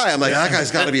try. I'm like, that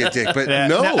guy's got to be a dick, but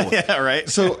no. Yeah, right.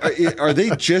 So are they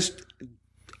just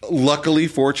luckily,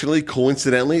 fortunately,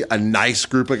 coincidentally, a nice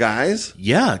group of guys?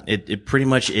 Yeah, it pretty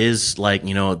much is like,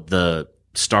 the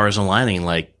stars aligning.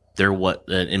 Like there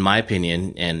in my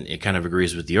opinion, and it kind of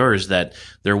agrees with yours, that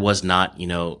there was not,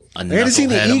 a I hadn't seen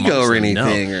the knucklehead ego amongst or them.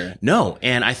 anything. No.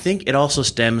 And I think it also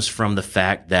stems from the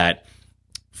fact that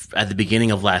at the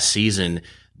beginning of last season,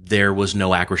 there was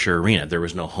no Acrisure Arena. There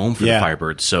was no home for the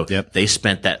Firebirds. So they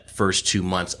spent that first 2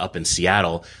 months up in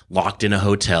Seattle, locked in a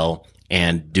hotel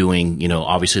and doing,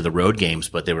 obviously the road games,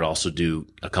 but they would also do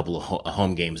a couple of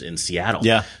home games in Seattle.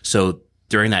 Yeah. So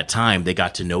during that time, they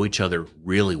got to know each other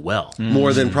really well.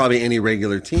 More than probably any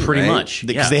regular team. Pretty right? much.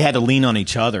 Because they had to lean on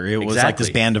each other. It was like this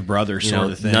Exactly. band of brothers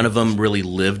sort of thing. None of them really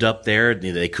lived up there.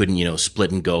 They couldn't,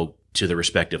 split and go to their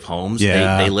respective homes.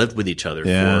 Yeah. They lived with each other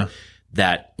for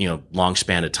that, long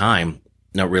span of time.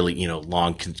 Not really,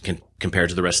 long compared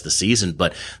to the rest of the season,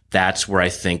 but that's where I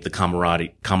think the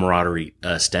camaraderie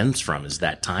stems from, is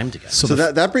that time together. So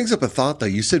that brings up a thought though.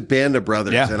 You said Band of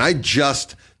Brothers, and I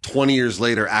just 20 years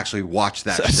later actually watched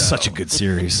that show. Such a good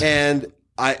series. And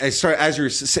I started, as you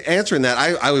were answering that,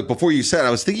 I before you said, I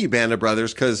was thinking Band of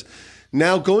Brothers, because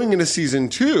now going into season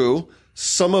 2,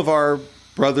 some of our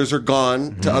brothers are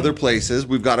gone to other places.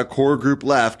 We've got a core group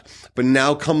left, but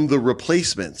now come the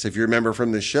replacements, if you remember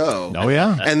from the show. Oh,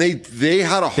 yeah. And they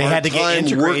had a hard had to get time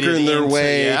integrated working their into-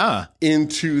 way yeah.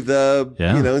 into the,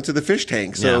 Yeah. into the fish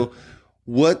tank. So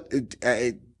what,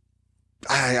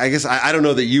 I guess I don't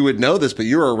know that you would know this, but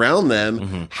you're around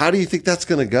them. How do you think that's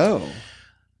going to go?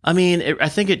 I mean, I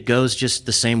think it goes just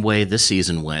the same way this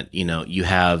season went. You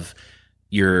have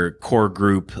your core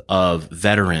group of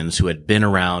veterans who had been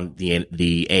around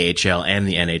the AHL and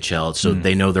the NHL, so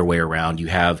they know their way around. You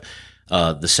have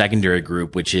the secondary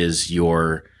group, which is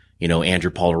your,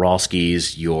 Andrew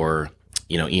Polorowskis, your,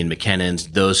 Ian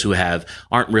McKinnons, those who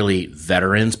aren't really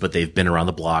veterans, but they've been around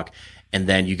the block. And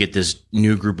then you get this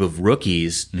new group of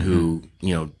rookies who,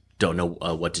 don't know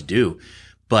what to do.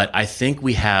 But I think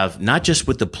we have, not just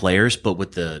with the players, but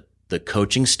with the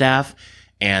coaching staff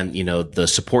and, the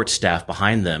support staff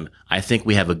behind them, I think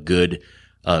we have a good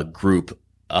group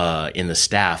in the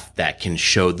staff that can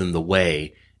show them the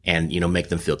way and, make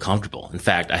them feel comfortable. In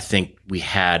fact, I think we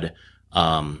had,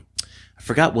 I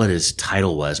forgot what his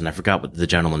title was, and I forgot what the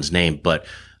gentleman's name, but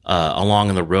along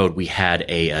on the road, we had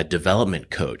a development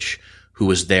coach who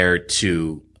was there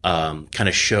to kind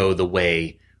of show the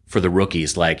way for the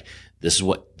rookies, like, this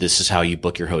is how you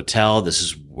book your hotel. This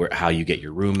is how you get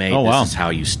your roommate. This is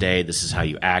how you stay. This is how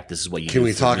you act. This is what you do. Can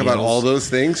we talk about all those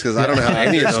things? Because I don't know how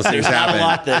any of those things There's not happen. a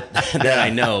lot that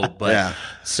I know, but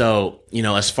so,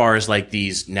 as far as like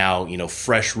these now,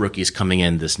 fresh rookies coming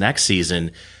in this next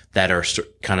season that are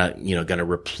kind of, going to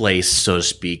replace, so to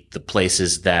speak, the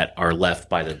places that are left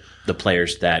by the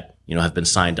players that, have been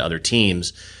signed to other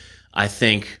teams. I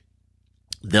think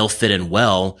they'll fit in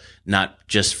well, not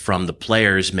just from the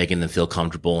players making them feel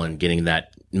comfortable and getting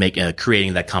that,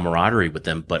 creating that camaraderie with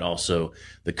them, but also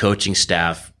the coaching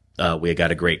staff. We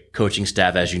got a great coaching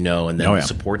staff, as you know, and then the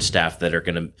support staff that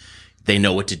are they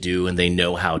know what to do and they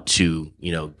know how to,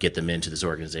 get them into this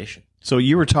organization. So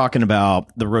you were talking about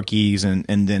the rookies and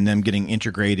then them getting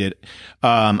integrated.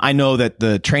 I know that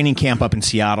the training camp up in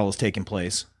Seattle is taking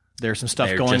place. There's some stuff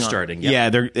going on. They're just starting.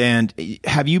 Yep. Yeah. And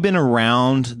have you been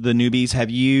around the newbies? Have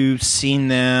you seen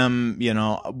them?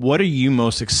 What are you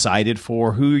most excited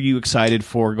for? Who are you excited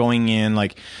for going in?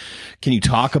 Like, can you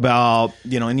talk about,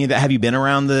 any of that? Have you been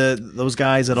around those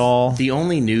guys at all? The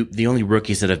only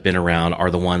rookies that have been around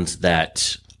are the ones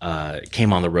that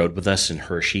came on the road with us in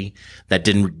Hershey that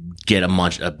didn't get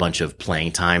a bunch of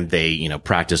playing time. They,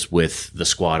 practiced with the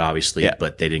squad, obviously,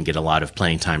 but they didn't get a lot of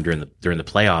playing time during the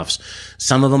playoffs.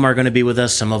 Some of them are going to be with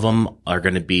us. Some of them are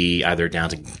going to be either down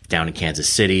in Kansas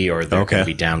City or they're going to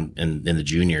be down in the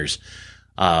juniors.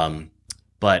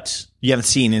 But you haven't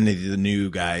seen any of the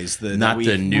new guys. The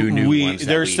new ones.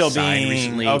 They're still being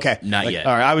recently. Okay, not yet.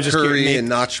 All right, I was just Curry and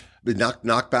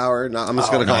Knockbauer. I'm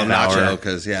just going to call him Nacho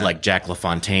because like Jack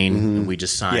LaFontaine, we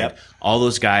just signed. Yep. All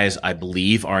those guys, I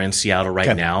believe, are in Seattle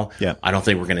right now. Yeah. I don't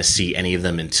think we're going to see any of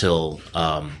them until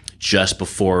just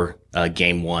before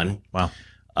Game 1. Wow.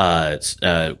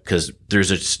 Because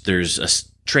there's a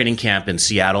training camp in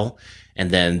Seattle. And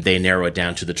then they narrow it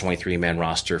down to the 23-man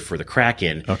roster for the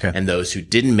Kraken. Okay. And those who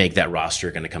didn't make that roster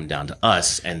are going to come down to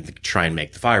us and try and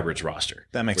make the Firebirds roster.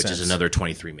 That makes sense. Which is another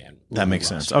 23-man. That makes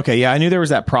sense. Okay. Yeah. I knew there was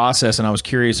that process and I was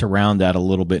curious around that a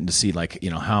little bit and to see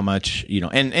how much,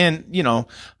 and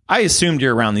I assumed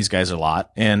you're around these guys a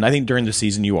lot. And I think during the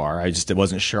season you are. I just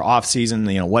wasn't sure off season,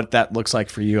 what that looks like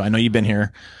for you. I know you've been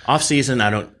here. Off season, I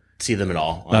don't see them at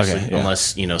all, honestly,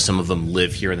 unless, some of them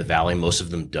live here in the Valley. Most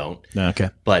of them don't. Okay.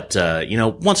 But,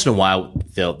 once in a while,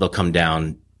 they'll come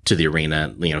down to the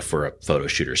arena, for a photo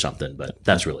shoot or something, but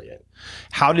that's really it.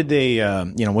 How did they,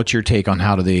 what's your take on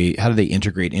how do they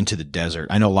integrate into the desert?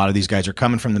 I know a lot of these guys are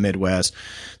coming from the Midwest.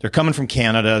 They're coming from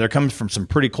Canada. They're coming from some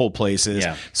pretty cold places.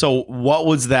 Yeah. So what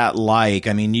was that like?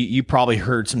 I mean, you probably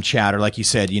heard some chatter, like you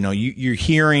said, you're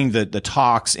hearing the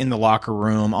talks in the locker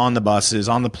room, on the buses,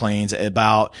 on the planes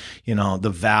about,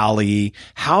 the Valley.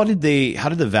 How did the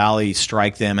Valley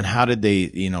strike them and how did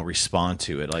they, respond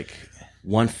to it? Like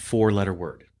 1 4-letter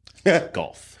word,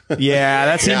 golf. Yeah,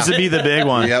 that seems to be the big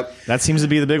one. Yep. That seems to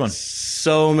be the big one.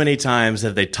 So many times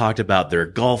have they talked about their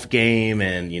golf game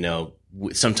and,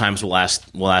 sometimes we'll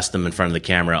ask them in front of the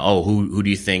camera, oh, who do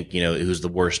you think, who's the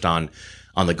worst on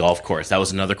the golf course? That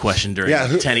was another question during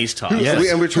Tenny's talk. Yes.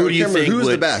 And we're trying who do you think who's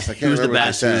the best? I can't who's the remember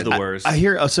best? Who's the worst? I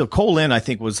hear, so Cole Lynn, I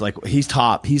think was like, he's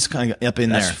top. He's kind of up in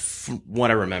there. From what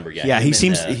I remember. Yeah. Yeah. He's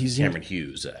Cameron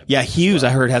Hughes. Hughes, I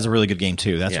heard has a really good game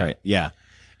too. That's right. Yeah.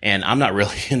 And I'm not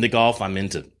really into golf. I'm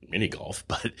into mini golf,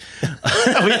 but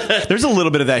there's a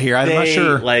little bit of that here. I'm not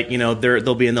sure.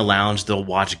 They'll be in the lounge. They'll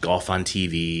watch golf on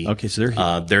TV. Okay,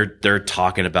 so they're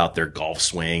talking about their golf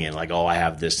swing and like, oh, I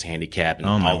have this handicap and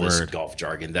all this golf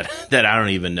jargon that I don't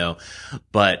even know.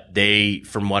 But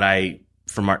from what I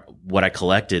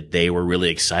collected, they were really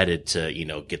excited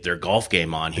to get their golf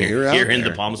game on here in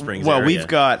the Palm Springs area. We've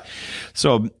got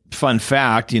fun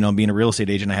fact, being a real estate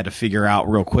agent, I had to figure out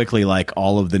real quickly, like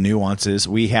all of the nuances.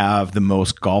 We have the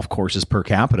most golf courses per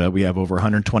capita. We have over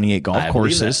 128 golf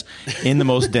courses in the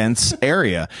most dense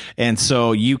area. And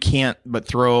so you can't but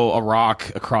throw a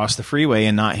rock across the freeway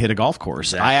and not hit a golf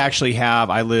course. Exactly.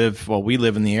 We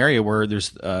live in the area where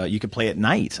there's, you can play at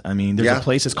night. I mean, there's a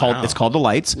place, it's called The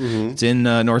Lights. Mm-hmm. It's in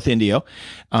North Indio.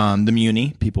 The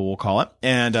Muni, people will call it.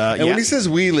 And when he says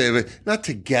we live, not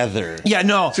together. Yeah,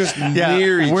 no. Just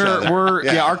near each other.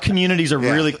 Our communities are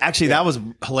really, actually, that was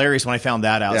hilarious when I found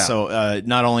that out. Yeah. So,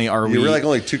 not only are we. We're like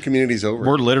only 2 communities over.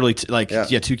 We're literally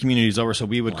 2 communities over. So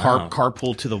we would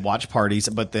carpool to the watch parties,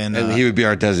 but yeah. And he would be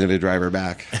our designated driver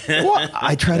back. Well,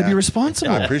 I try to be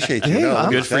responsible. I appreciate you. Hey,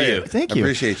 good for you. Thank you. I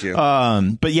appreciate you.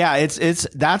 But yeah,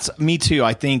 that's me too.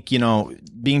 I think,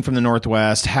 being from the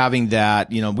Northwest, having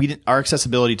that, our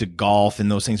accessibility to golf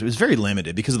and those things was very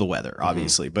limited because of the weather,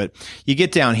 obviously. Mm-hmm. But you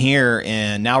get down here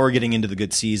and now we're getting into the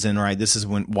good season, right? This is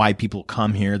why people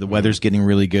come here. The weather's getting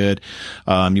really good.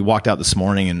 You walked out this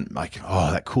morning and like,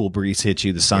 oh, that cool breeze hits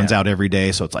you. The sun's out every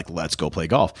day. So it's like, let's go play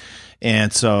golf.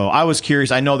 And so I was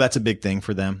curious. I know that's a big thing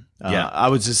for them. I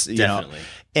was just, definitely.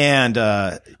 And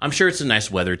I'm sure it's a nice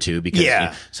weather too,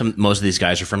 because most of these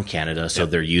guys are from Canada, so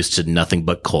they're used to nothing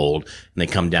but cold, and they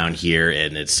come down here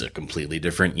and it's a completely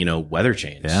different, weather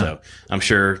change. Yeah. So I'm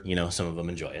sure, some of them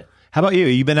enjoy it. How about you?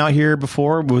 You been out here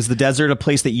before? Was the desert a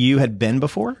place that you had been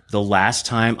before? The last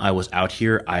time I was out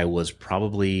here, I was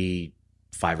probably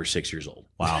 5 or 6 years old.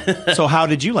 Wow. So how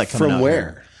did you like coming From out where?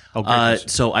 here? Oh, great question.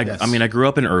 So I grew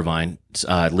up in Irvine.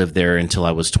 Lived there until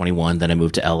I was 21. Then I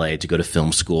moved to LA to go to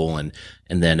film school, and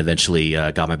then eventually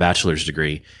got my bachelor's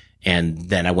degree. And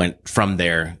then I went from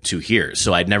there to here.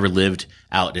 So I'd never lived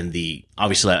out in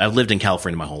obviously I've lived in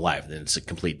California my whole life. And it's a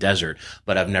complete desert,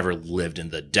 but I've never lived in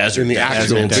the desert,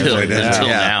 until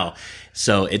now.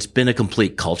 So it's been a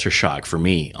complete culture shock for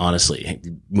me, honestly,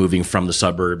 moving from the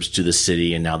suburbs to the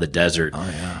city and now the desert. Oh,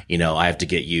 yeah. You know, I have to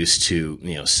get used to,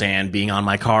 sand being on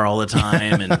my car all the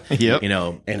time and, Yep.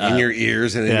 And in your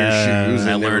ears and in your shoes.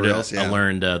 I And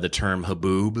learned the term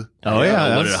haboob. Oh,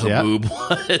 yeah. What a haboob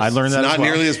was. I learned that Not as well.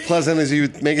 nearly as pleasant as you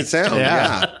make it sound.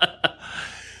 Yeah.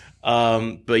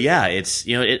 But yeah, it's,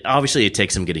 obviously it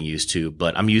takes some getting used to,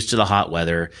 but I'm used to the hot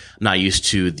weather. I'm not used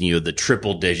to, the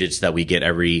triple digits that we get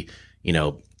every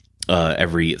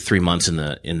 3 months in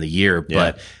the year.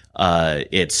 Yeah. But,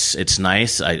 it's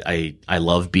nice. I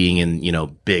love being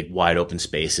in, big wide open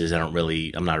spaces. I'm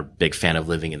not a big fan of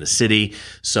living in the city.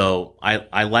 So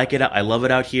I like it. I love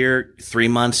it out here. 3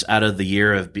 months out of the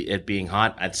year of it being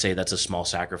hot, I'd say that's a small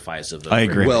sacrifice of. I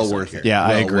agree. Well worth it. Yeah,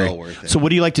 I agree. Well worth it. So what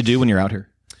do you like to do when you're out here?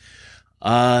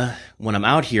 When I'm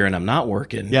out here and I'm not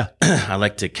working, Yeah. I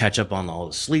like to catch up on all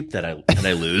the sleep that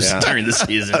I lose during the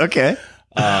season. Okay.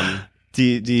 Do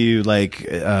you like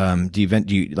I don't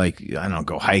know,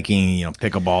 go hiking,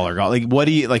 pickleball or golf? Like what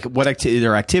do you like, what are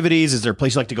there activities? Is there a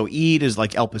place you like to go eat? Is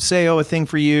like El Paseo a thing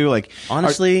for you? Like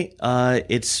honestly,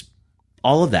 it's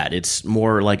all of that. It's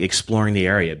more like exploring the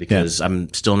area because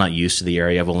I'm still not used to the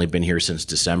area. I've only been here since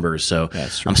December, so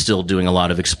I'm still doing a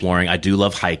lot of exploring. I do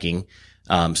love hiking.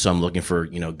 So I'm looking for,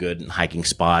 good hiking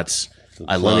spots.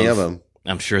 Plenty of them.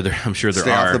 I'm sure there Stay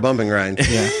are. off the bumping grind.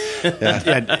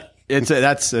 yeah, it's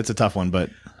a tough one, but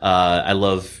I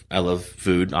love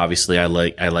food. Obviously, I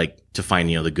like to find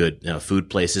the good food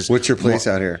places. What's your place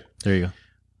out here? there you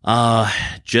go.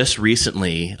 Just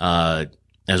recently,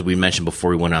 as we mentioned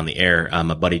before we went on the air,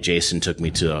 my buddy Jason took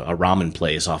me to a ramen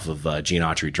place off of Gene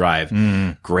Autry Drive.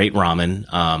 Great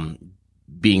ramen.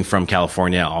 Being from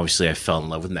California, obviously I fell in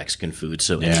love with Mexican food.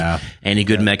 So any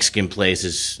good Mexican place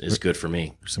is good for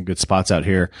me. There's some good spots out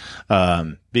here.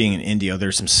 Being in India,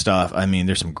 there's some stuff. I mean,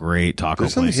 there's some great taco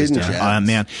There's some places. hidden gems.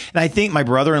 Man. And I think my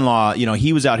brother-in-law,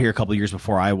 he was out here a couple of years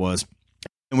before I was,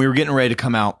 and we were getting ready to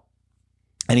come out.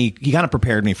 And he kind of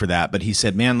prepared me for that, but he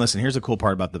said, man, listen, here's the cool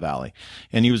part about the Valley.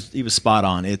 And he was spot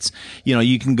on. It's,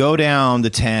 you can go down the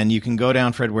 10, you can go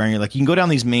down Fred Waring, you can go down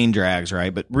these main drags,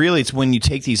 right? But really it's when you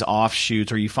take these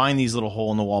offshoots or you find these little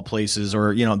hole in the wall places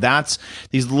or, that's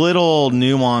these little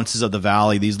nuances of the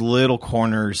Valley, these little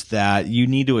corners that you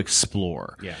need to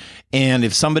explore. Yeah. And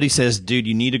if somebody says, dude,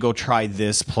 you need to go try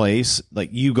this place,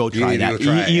 like you go try that.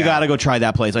 You got to go try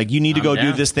that place. Like you need to go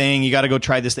do this thing. You got to go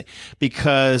try this thing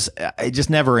because it just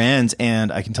never ends.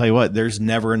 And I can tell you what, there's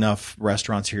never enough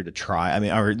restaurants here to try. I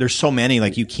mean, there's so many,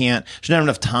 like there's not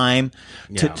enough time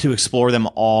to explore them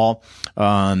all.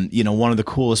 One of the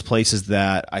coolest places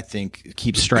that I think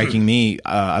keeps striking me,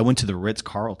 I went to the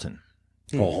Ritz-Carlton.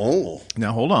 Oh,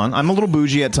 now hold on. I'm a little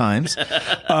bougie at times.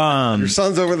 your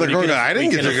son's over there going, I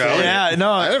didn't get to go. Yeah,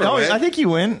 no, I think you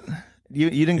went. You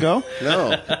didn't go?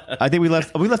 No. I think we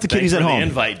left the kiddies at home. The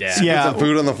invite, Dad. Yeah. Put some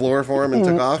food on the floor for him and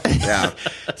took off. Yeah.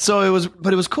 So it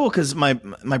was cool because my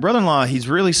brother-in-law, he's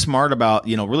really smart about,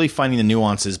 really finding the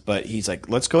nuances, but he's like,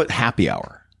 let's go at happy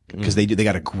hour because they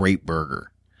got a great burger.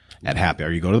 At happy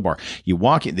hour, you go to the bar, you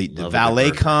walk in, the valet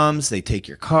comes, they take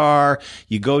your car,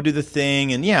 you go do the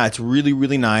thing, and it's really,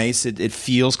 really nice. It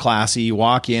feels classy. You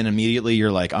walk in, immediately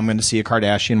you're like, I'm going to see a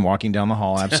Kardashian walking down the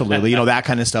hall. Absolutely. That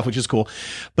kind of stuff, which is cool.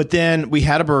 But then we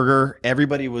had a burger.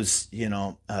 Everybody was,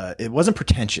 it wasn't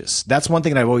pretentious. That's one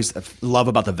thing that I always love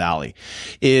about the Valley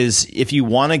is if you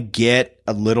want to get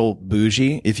a little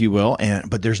bougie, if you will,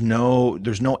 but there's no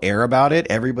air about it.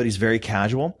 Everybody's very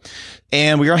casual.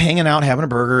 And we are hanging out, having a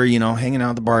burger, hanging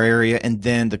out at the bar area. And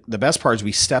then the best part is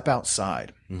we step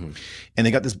outside and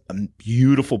they got this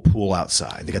beautiful pool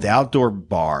outside. They got the outdoor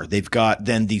bar. They've got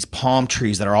then these palm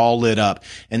trees that are all lit up.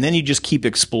 And then you just keep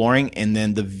exploring. And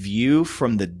then the view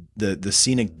from the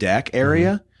scenic deck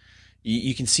area,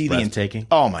 you can see breathtaking.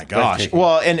 Oh my gosh.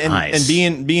 Well, and nice.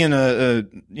 and being a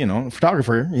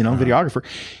photographer, videographer,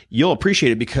 you'll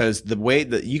appreciate it because the way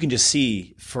that you can just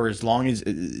see for as long as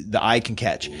the eye can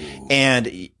catch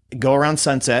and go around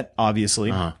sunset,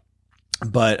 obviously.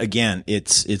 But again,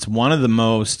 it's one of the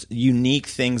most unique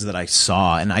things that I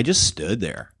saw and I just stood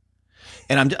there.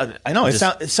 And I know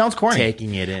it sounds corny.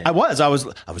 Taking it in. I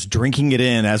was drinking it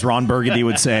in, as Ron Burgundy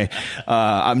would say.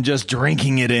 I'm just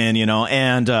drinking it in,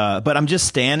 and, but I'm just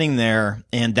standing there.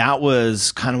 And that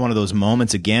was kind of one of those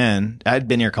moments again. I'd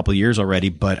been here a couple of years already,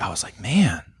 but I was like,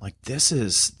 man, like this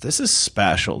is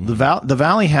special. The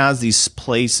Valley has these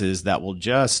places that will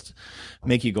just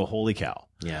make you go, holy cow.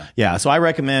 Yeah. So I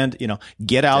recommend,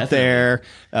 get out there.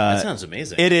 That sounds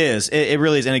amazing. It is. It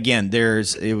really is. And again,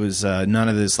 it was none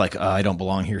of this like, I don't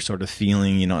belong here sort of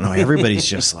feeling, No, everybody's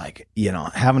just like,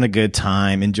 having a good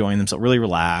time, enjoying themselves, really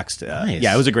relaxed. Nice.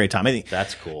 Yeah, it was a great time. I think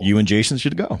that's cool. You and Jason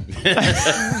should go.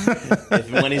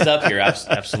 When he's up here,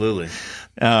 absolutely.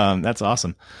 That's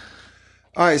awesome.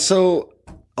 All right. So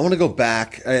I want to go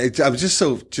back. I was just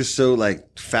so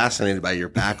like fascinated by your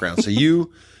background. So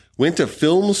you went to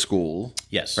film school.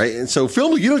 Yes. Right. And so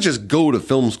you don't just go to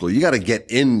film school. You got to get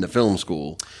into film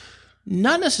school.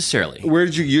 Not necessarily. Where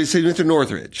did you went to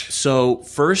Northridge? So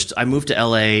first I moved to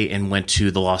LA and went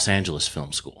to the Los Angeles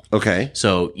Film School. Okay.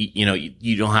 So,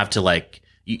 you don't have to like,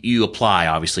 you apply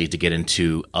obviously to get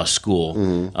into a school.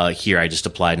 Mm-hmm. Here I just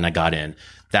applied and I got in.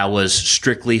 That was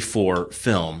strictly for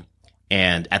film.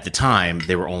 And at the time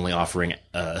they were only offering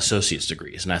associate's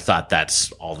degrees. And I thought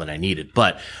that's all that I needed.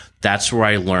 But that's where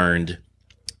I learned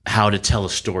how to tell a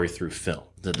story through film.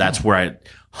 That's where I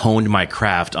honed my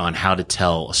craft on how to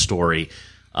tell a story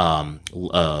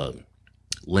linearly,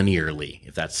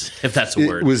 if that's a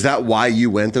word. Was that why you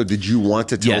went though? Did you want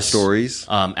to tell Yes. stories?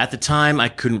 At the time, I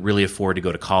couldn't really afford to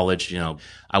go to college.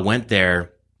 I went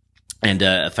there, and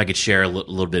if I could share a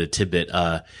little bit of tidbit,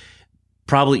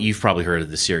 you've probably heard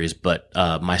of the series, but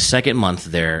my second month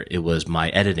there, it was my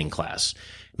editing class.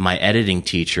 My editing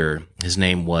teacher, his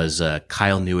name was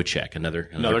Kyle Newacek, another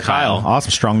Kyle.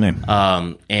 Awesome, strong name.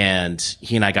 And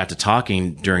he and I got to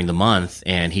talking during the month,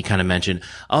 and he kind of mentioned,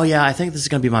 "Oh yeah, I think this is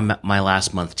going to be my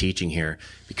last month teaching here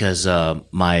because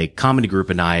my comedy group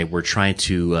and I were trying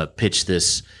to pitch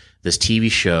this TV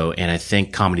show, and I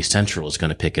think Comedy Central is going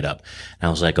to pick it up." And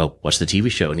I was like, "Oh, what's the TV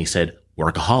show?" And he said,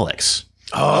 "Workaholics."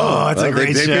 Oh, that's a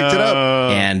great they show. picked it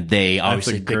up. And they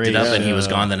obviously picked it up, and he was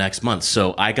show. gone the next month.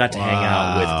 So I got to hang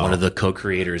out with one of the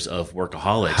co-creators of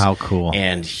Workaholics. How cool.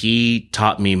 And he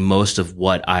taught me most of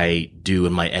what I do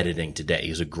in my editing today.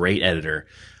 He's a great editor.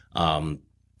 And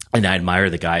I admire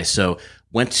the guy. So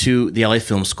went to the LA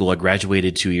Film School. I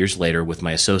graduated 2 years later with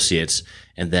my associates.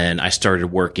 And then I started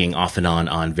working off and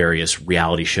on various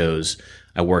reality shows.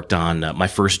 I worked on, my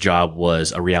first job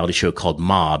was a reality show called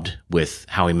Mobbed with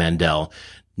Howie Mandel.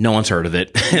 No one's heard of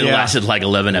it. It lasted like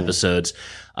 11 episodes.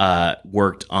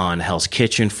 Worked on Hell's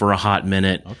Kitchen for a hot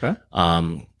minute. Okay.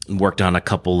 Worked on a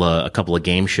couple of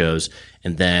game shows.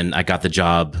 And then I got the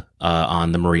job,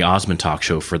 on the Marie Osmond talk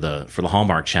show for the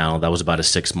Hallmark Channel. That was about a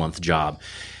 6-month job.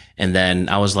 And then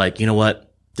I was like, you know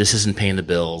what? This isn't paying the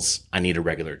bills. I need a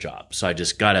regular job. So I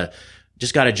just got a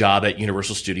job at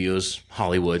Universal Studios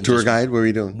Hollywood. Tour guide? What were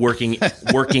you doing? Working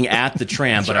at the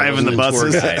tram, but I wasn't Driving the the tour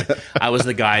buses. guide. I was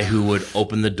the guy who would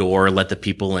open the door, let the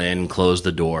people in, close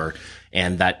the door,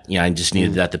 and that I just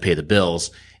needed that to pay the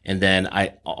bills. And then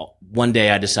one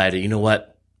day I decided, you know what?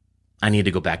 I need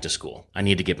to go back to school. I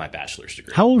need to get my bachelor's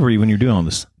degree. How old were you when you were doing all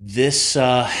this? This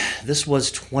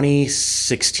was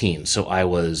 2016, so I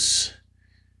was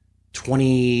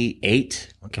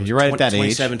 28. Okay, you're right at that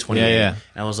 27, age. 28. Yeah.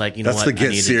 And I was like, you know That's what? the I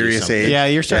get need to do serious something. age. Yeah,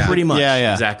 you're starting. Pretty much.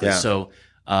 Yeah. Exactly. Yeah. So,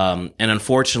 and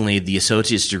unfortunately, the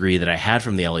associate's degree that I had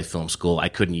from the LA Film School, I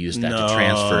couldn't use that to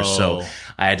transfer. So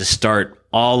I had to start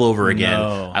all over again.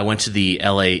 No. I went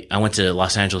to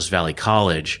Los Angeles Valley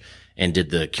College and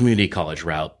did the community college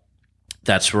route.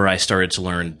 That's where I started to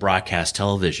learn broadcast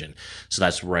television. So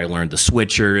that's where I learned the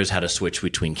switchers, how to switch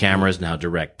between cameras, and how to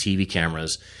direct TV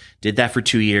cameras. Did that for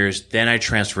 2 years. Then I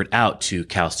transferred out to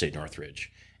Cal State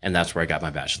Northridge. And that's where I got my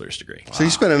bachelor's degree. So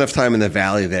you spent enough time in the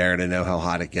valley there to know how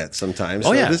hot it gets sometimes.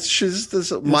 Oh, yeah. This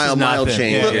is a mild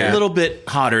change. A little bit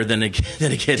hotter than it gets in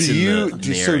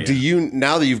the area. Do you,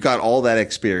 now that you've got all that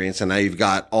experience and now you've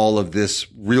got all of this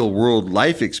real world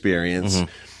life experience,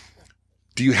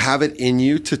 do you have it in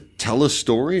you to tell a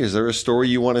story? Is there a story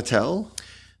you want to tell?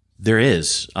 There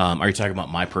is. Are you talking about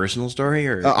my personal story,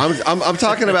 or I'm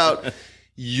talking about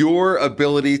your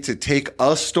ability to take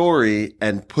a story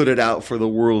and put it out for the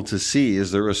world to see.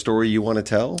 Is there a story you want to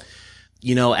tell?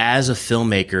 You know, as a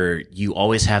filmmaker, you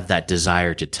always have that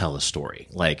desire to tell a story.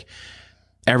 Like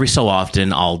every so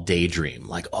often I'll daydream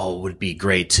like, oh, it would be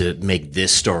great to make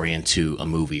this story into a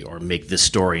movie or make this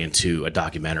story into a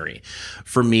documentary.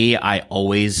 For me, I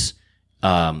always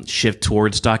shift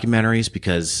towards documentaries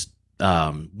because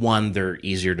one, they're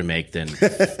easier to make than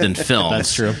films.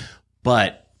 That's true.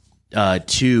 But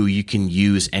Two, you can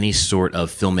use any sort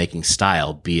of filmmaking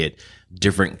style, be it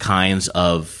different kinds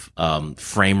of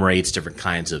frame rates, different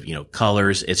kinds of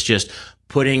colors. It's just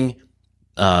putting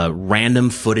random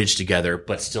footage together,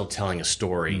 but still telling a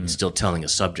story, still telling a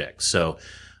subject. So,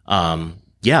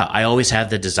 I always had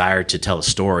the desire to tell a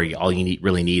story. All you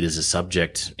really need is a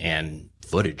subject and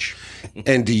footage.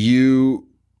 And do you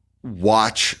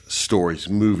watch stories,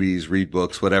 movies, read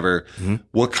books, whatever?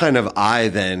 What kind of eye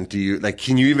then do you like?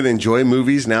 Can you even enjoy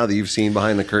movies now that you've seen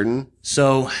behind the curtain?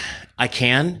 So I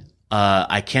can.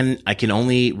 I can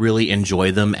only really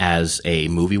enjoy them as a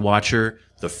movie watcher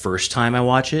the first time I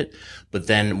watch it. But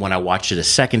then when I watch it a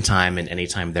second time and any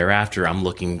time thereafter, I'm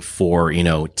looking for,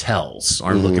 tells,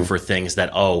 or I'm looking for things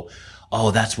that, oh,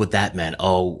 that's what that meant.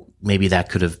 Oh, maybe that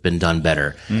could have been done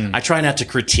better. I try not to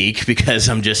critique because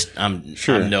I'm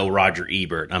no Roger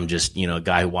Ebert. I'm just, a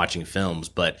guy watching films,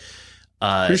 but,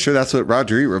 pretty sure that's what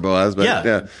Roger Ebert was, but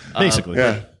yeah. Basically.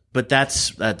 But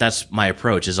that's my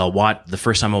approach is the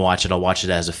first time I watch it, I'll watch it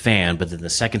as a fan, but then the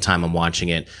second time I'm watching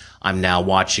it, I'm now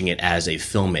watching it as a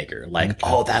filmmaker. Like,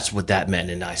 oh, that's what that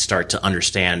meant. And I start to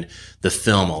understand the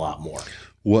film a lot more.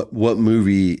 What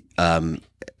movie,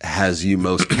 has you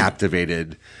most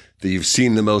captivated that you've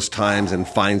seen the most times and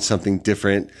find something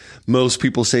different? Most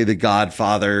people say The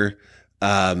Godfather.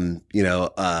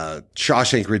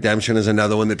 Shawshank Redemption is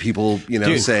another one that people,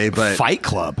 Dude, say, but Fight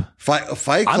Club. Fight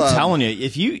Club. I'm telling you,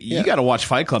 if you got to watch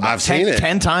Fight Club, I've seen it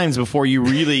 10 times before you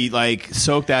really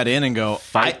soak that in and go,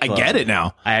 I get it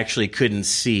now. I actually couldn't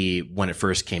see when it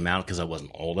first came out because I wasn't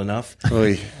old enough.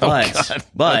 Oy.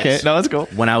 But okay, no, that's cool.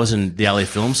 When I was in the LA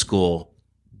Film School,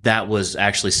 that was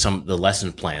actually some of the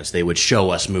lesson plans. They would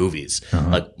show us movies.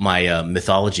 Like my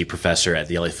mythology professor at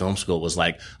the LA Film School was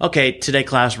like, okay, today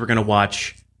class, we're going to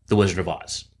watch The Wizard of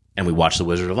Oz. And we watched The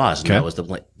Wizard of Oz. And that was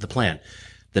the plan.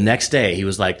 The next day he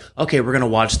was like, okay, we're going to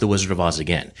watch The Wizard of Oz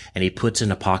again. And he puts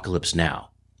in Apocalypse Now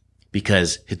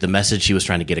because the message he was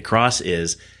trying to get across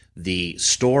is the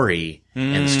story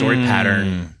and the story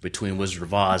pattern between Wizard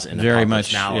of Oz and Very Apocalypse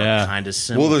much, Now yeah. are kind of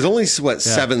similar. Well, there's only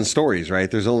 7 stories,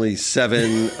 right? There's only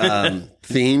 7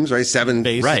 themes, right? 7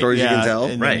 stories you can tell.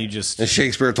 And Right. then you just And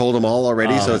Shakespeare told them all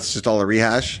already, so it's just all a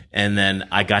rehash. And then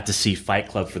I got to see Fight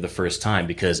Club for the first time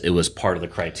because it was part of the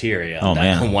criteria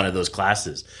man. one of those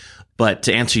classes. But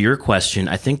to answer your question,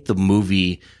 I think the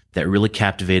movie that really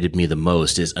captivated me the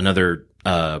most is another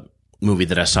movie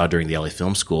that I saw during the LA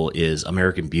Film School is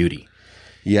American Beauty.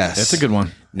 Yes. that's a good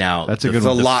one. Now, That's a good There's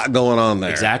one. a lot going on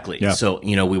there. exactly. Yeah. So,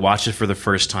 we watched it for the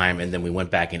first time and then we went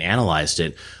back and analyzed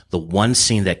it. The one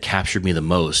scene that captured me the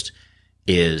most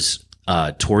is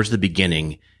towards the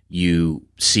beginning, you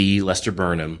see Lester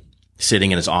Burnham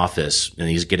sitting in his office and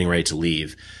he's getting ready to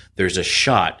leave. There's a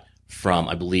shot from,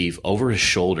 I believe, over his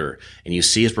shoulder and you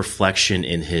see his reflection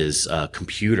in his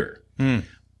computer.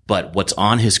 But what's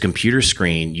on his computer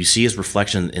screen, you see his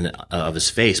reflection of his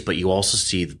face, but you also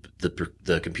see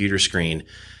the computer screen.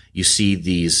 You see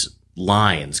these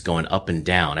lines going up and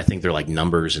down. I think they're like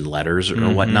numbers and letters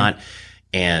or whatnot.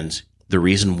 And the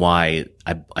reason why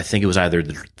I think it was either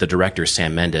the director,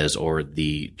 Sam Mendes, or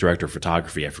the director of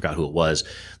photography, I forgot who it was,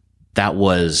 that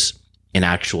was an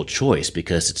actual choice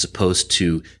because it's supposed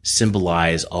to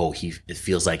symbolize, it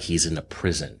feels like he's in a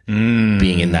prison,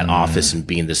 being in that office and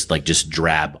being this just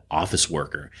drab office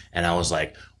worker. And I was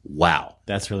like, wow,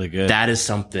 That's really good. that is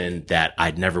something that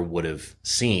I never would have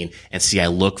seen. And see, I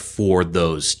look for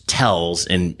those tells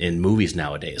in movies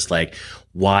nowadays. Like,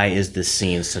 why is this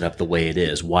scene set up the way it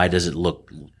is? Why does it look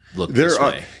this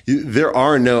way? There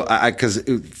are no, because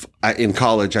in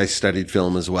college I studied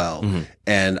film as well,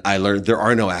 and I learned there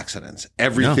are no accidents.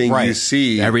 Everything you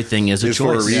see, everything is a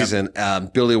for a choice. reason.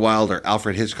 Billy Wilder,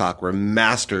 Alfred Hitchcock were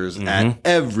masters at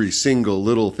every single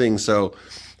little thing. So,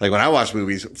 like when I watch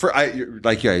movies, I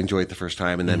enjoy it the first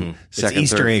time, and then second,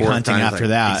 Easter third, egg fourth hunting time, after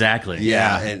that. Exactly.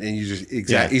 Yeah, and you just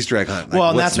Easter egg hunt. Like, Well,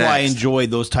 and what's that's why I next? enjoy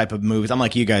those type of movies. I'm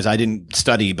like you guys. I didn't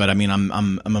study, but I mean,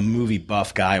 I'm a movie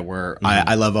buff guy where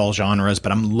I love all genres,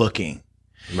 but I'm looking.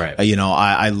 Right.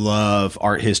 I love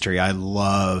art history. I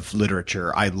love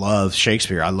literature. I love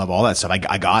Shakespeare. I love all that stuff.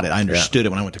 I got it. I understood it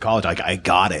when I went to college. I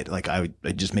got it.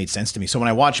 It just made sense to me. So when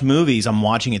I watch movies, I'm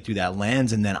watching it through that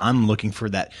lens, and then I'm looking for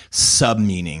that sub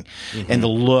meaning and the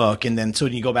look. And then so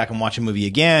when you go back and watch a movie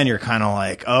again, you're kind of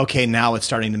like, okay, now it's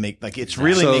starting to make it's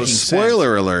really making sense.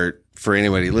 Spoiler alert for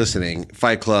anybody listening: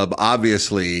 Fight Club,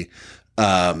 obviously.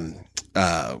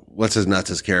 What's his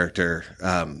nuts' character?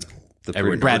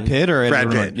 Brad Pitt or Brad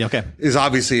Pitt Yeah, okay. is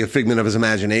obviously a figment of his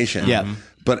imagination. Yeah.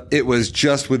 But it was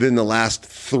just within the last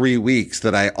 3 weeks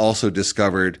that I also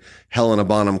discovered Helena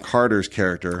Bonham Carter's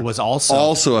character Was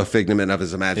also a figment of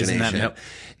his imagination. Yep.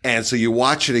 And so you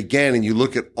watch it again and you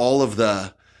look at all of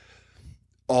the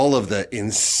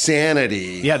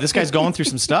insanity. Yeah, this guy's going through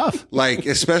some stuff. Like,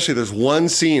 especially there's one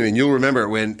scene, and you'll remember it,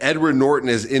 when Edward Norton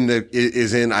is in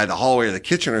the hallway or the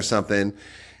kitchen or something,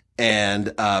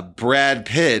 and Brad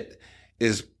Pitt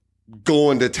is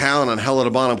going to town on Helena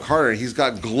Bonham Carter. He's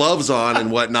got gloves on and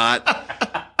whatnot.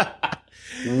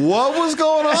 What was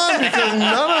going on? Because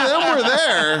none of them were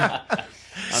there.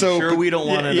 I'm sure we don't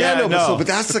want to. Yeah, no. But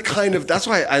that's that's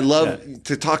why I love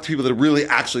to talk to people that really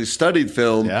actually studied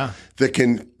film. Yeah. That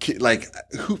can, like,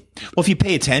 who. Well, if you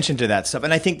pay attention to that stuff,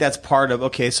 and I think that's part of,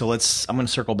 okay, so I'm going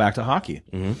to circle back to hockey.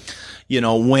 Mm-hmm. You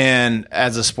know, when,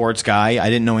 as a sports guy, I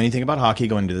didn't know anything about hockey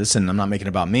going into this, and I'm not making it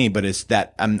about me, but it's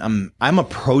that I'm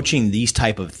approaching these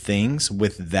type of things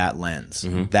with that lens,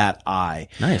 that eye.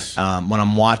 Nice. When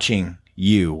I'm watching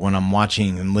you, when I'm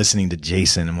watching and listening to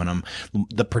Jason, and when I'm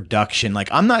the production, like,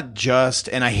 I'm not just,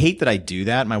 and I hate that I do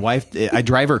that. My wife, I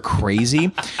drive her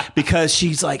crazy because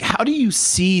she's like, how do you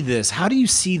see this? How do you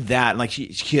see that? Like,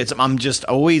 I'm just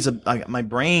always, like, my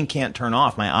brain can't turn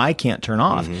off. My eye can't turn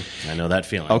off. I know that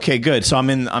feeling. Okay, good. So I'm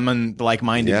in the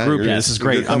like-minded group. This is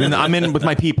great. I'm in with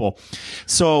my people.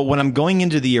 So when I'm going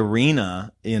into the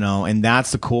arena, you know, and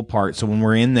that's the cool part. So when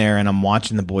we're in there and I'm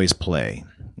watching the boys play,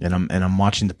 and I'm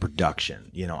watching the production,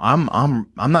 you know, I'm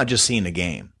not just seeing the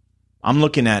game. I'm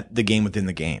looking at the game within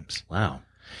the games. Wow.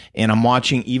 And I'm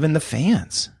watching even the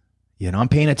fans. You know, I'm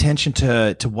paying attention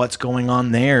to what's going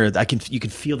on there. You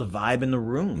can feel the vibe in the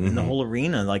room, in the whole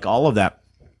arena, like all of that.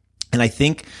 And I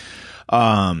think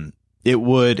it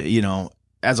would, you know,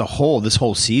 as a whole, this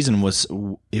whole season was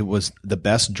the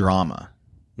best drama.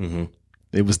 Mm-hmm.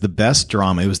 It was the best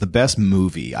drama. It was the best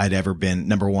movie I'd ever been.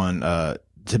 Number one,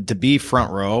 to be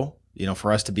front row, you know,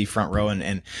 for us to be front row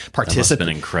and participate. That must have been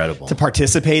incredible. To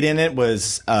participate in it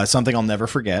was something I'll never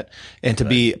forget. And to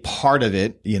be part of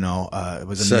it, you know, it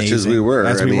was amazing. Such as we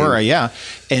were. Yeah.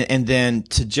 And then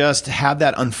to just have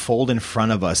that unfold in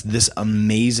front of us, this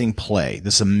amazing play,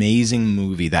 this amazing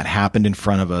movie that happened in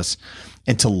front of us,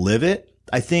 and to live it,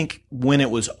 I think when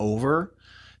it was over,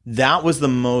 that was the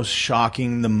most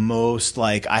shocking, the most,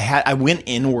 like, I went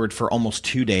inward for almost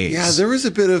 2 days. Yeah, there was a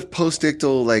bit of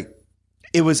post-ictal, like,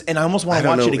 it was, and I almost want to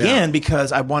watch it again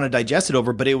because I want to digest it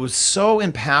over, but it was so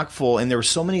impactful, and there were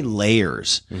so many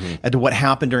layers to what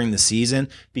happened during the season,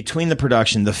 between the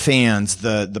production, the fans,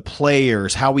 the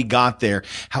players, how we got there,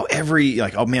 how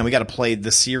like, oh man, we got to play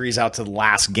the series out to the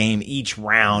last game each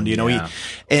round, you know,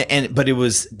 but it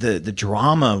was the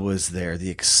drama was there, the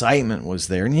excitement was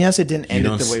there, and yes, it didn't end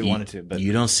it the way we wanted to, but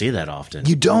you don't see that often.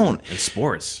 You don't in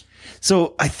sports.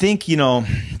 So I think, you know,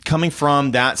 coming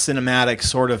from that cinematic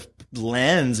sort of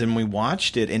lens, and we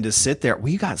watched it, and to sit there,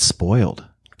 we got spoiled.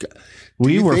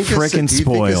 We were freaking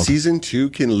spoiled. Do you think season 2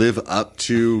 can live up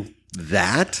to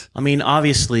that? I mean,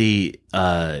 obviously,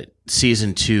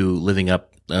 season 2 living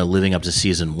up to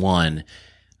season 1,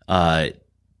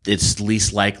 it's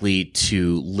least likely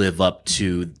to live up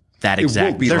to that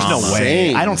exact. There's no way.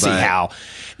 Insane, I don't see how.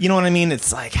 You know what I mean?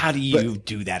 It's like, how do you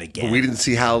do that again? We didn't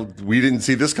see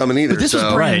this coming either. But this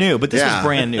was brand new. Was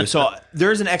brand new. So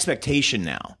there's an expectation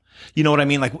now. You know what I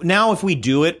mean? Like, now if we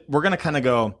do it, we're going to kind of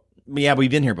go, yeah,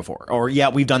 we've been here before, or yeah,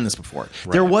 we've done this before.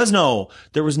 Right. There was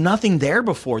nothing there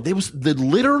before. There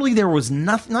was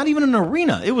nothing, not even an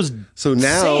arena. It was so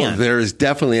now sand. There is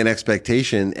definitely an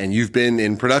expectation, and you've been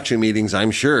in production meetings,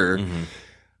 I'm sure. Mm-hmm.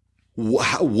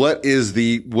 What is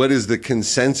the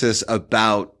consensus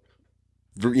about,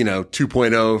 you know,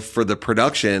 2.0 for the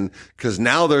production? Because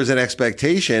now there's an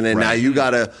expectation, and now you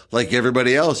gotta, like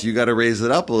everybody else, you gotta raise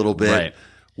it up a little bit. Right.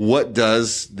 What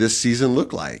does this season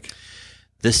look like?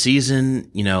 This season,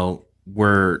 you know,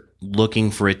 we're looking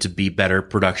for it to be better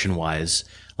production wise.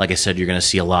 Like I said, you're going to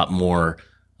see a lot more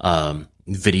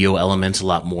video elements, a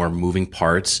lot more moving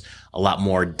parts, a lot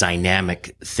more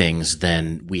dynamic things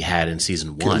than we had in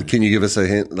season 1. Can you give us a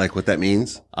hint, like what that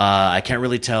means? I can't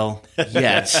really tell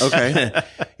yet. Okay.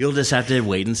 You'll just have to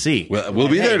wait and see. Well, we'll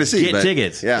be there to see. Get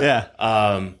tickets. Yeah.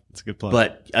 That's a good plan.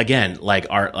 But again, like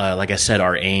like I said,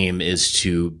 our aim is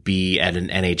to be at an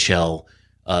NHL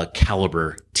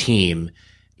caliber team,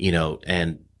 you know,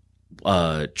 and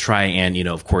try and, you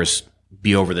know, of course,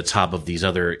 be over the top of these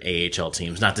other AHL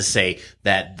teams. Not to say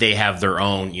that they have their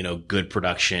own, you know, good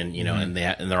production, you know, and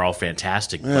they're all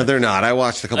fantastic. But they're not. I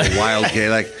watched a couple of Wild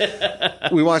games.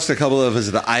 Like, we watched a couple of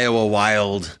the Iowa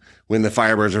Wild when the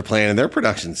Firebirds are playing and their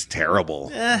production's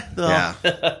terrible. Yeah.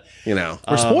 You know,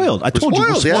 We're spoiled. I told you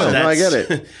we're spoiled. Yeah, no, I get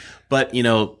it. But, you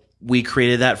know, we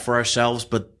created that for ourselves,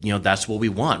 but, you know, that's what we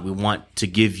want. We want to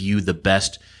give you the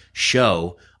best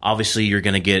show. Obviously, you're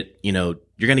going to get, you know,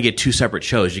 you're going to get two separate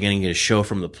shows. You're going to get a show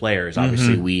from the players.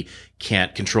 Obviously, we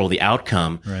can't control the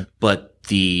outcome, but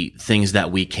the things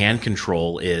that we can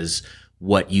control is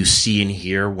what you see and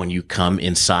hear when you come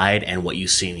inside and what you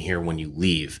see and hear when you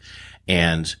leave.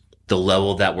 And the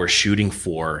level that we're shooting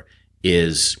for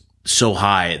is so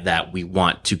high that we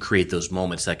want to create those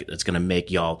moments that's going to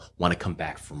make y'all want to come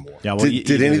back for more. Yeah, well,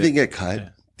 did anything get cut? Yeah.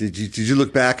 Did you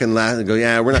look back and laugh and go,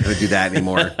 yeah, we're not going to do that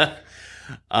anymore?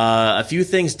 A few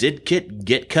things did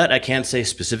get cut. I can't say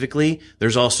specifically.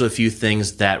 There's also a few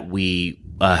things that we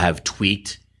have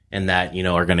tweaked and that, you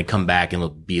know, are going to come back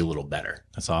and be a little better.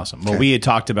 That's awesome. Well, we had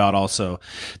talked about also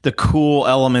the cool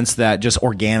elements that just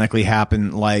organically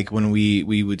happen, like when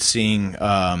we would sing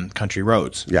Country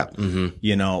Roads. Yeah.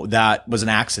 You know, that was an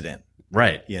accident.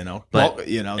 Right. You know, but well,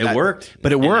 you know, it worked.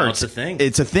 But it worked. It's a thing.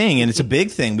 It's a thing, and it's a big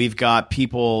thing. We've got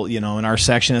people, you know, in our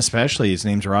section especially. His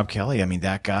name's Rob Kelly. I mean,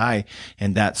 that guy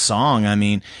and that song. I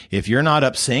mean, if you're not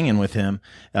up singing with him,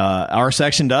 our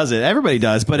section does it. Everybody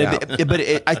does. But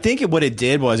I think what it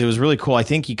did was it was really cool. I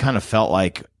think he kind of felt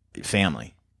like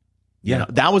family. You know,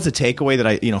 that was the takeaway that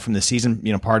I, you know, from the season.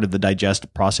 You know, part of the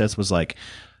digestive process was like.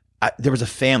 There was a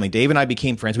family. Dave and I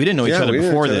became friends. We didn't know each other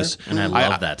before this. And I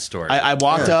love that story. I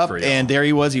walked up and there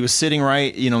he was. He was sitting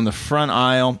right, you know, in the front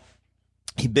aisle.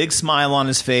 He big smile on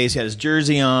his face. He had his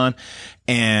jersey on,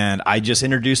 and I just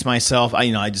introduced myself. I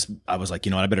was like, you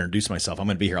know what, I better introduce myself. I'm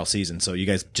going to be here all season, so you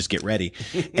guys just get ready.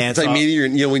 And it's like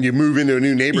meeting you know, when you move into a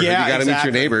new neighborhood, you got to meet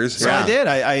your neighbors. So I did.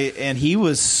 And he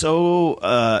was so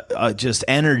just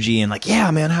energy and like, yeah,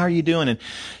 man, how are you doing? And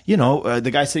you know,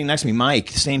 the guy sitting next to me, Mike,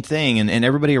 same thing, and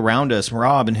everybody around us,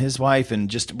 Rob and his wife, and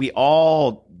just we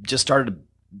all just started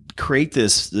to create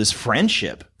this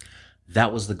friendship.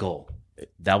 That was the goal.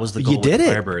 That was the goal. You did with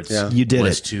it. Firebirds. Yeah. You did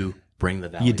was it. To bring the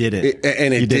value. You did it.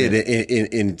 And it did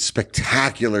in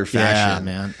spectacular fashion.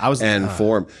 Yeah, man.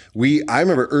 Form. I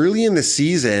remember early in the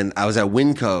season, I was at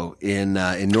Winco in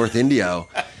North Indio,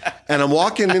 and I'm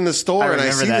walking in the store and I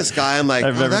see this guy. I'm like,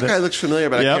 that guy looks familiar,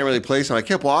 but I can't really place him. I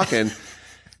kept walking.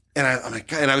 And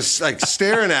I was like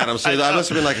staring at him. So I must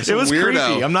have been like some it was weirdo.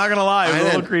 Creepy. I'm not going to lie. It was a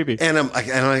little creepy. And I'm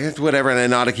like, whatever. And I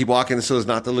know how to keep walking so as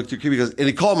not to look too creepy. And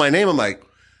he called my name. I'm like,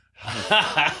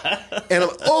 and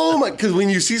because when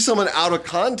you see someone out of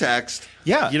context,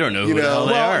 you don't know who the hell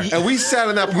they are. And we sat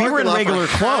in that parking lot. We were in regular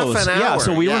clothes. Half an hour. Yeah,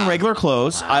 so we were in regular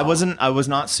clothes. Wow. I was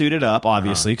not suited up,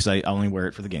 obviously, because I only wear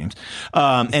it for the games.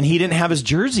 And he didn't have his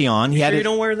jersey on. You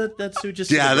don't wear that suit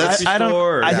just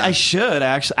I should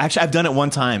actually. I've done it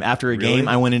one time after a game.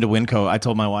 I went into Winco. I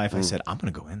told my wife, I said, I'm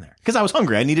going to go in there because I was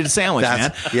hungry. I needed a sandwich,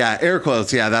 man. Yeah, air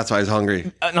quotes. Yeah, that's why I was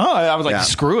hungry. I was like,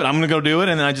 screw it. I'm going to go do it.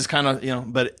 And then I just kind of, you know.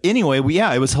 But anyway,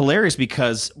 it was hilarious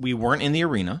because we weren't in the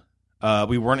arena.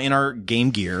 We weren't in our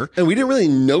game gear. And we didn't really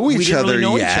know each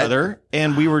other.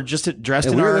 And we were just dressed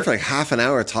in we were there for like half an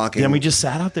hour talking. And we just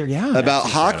sat out there, about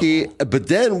hockey. But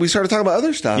then we started talking about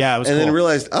other stuff. Yeah, it was and cool. then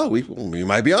realized, we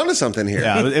might be onto something here.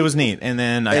 Yeah, it was neat. And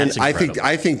then I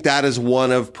think that is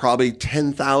one of probably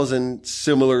 10,000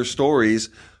 similar stories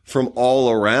from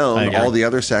all around all the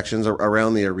other sections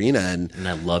around the arena. And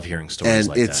I love hearing stories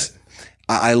like that.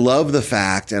 I love the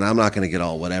fact, and I'm not going to get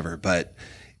all whatever, but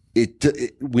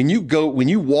when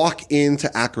you walk into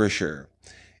Acrisure,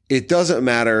 it doesn't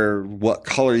matter what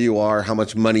color you are, how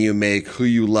much money you make, who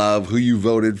you love, who you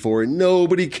voted for.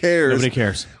 Nobody cares. Nobody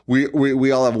cares.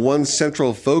 We all have one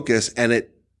central focus, and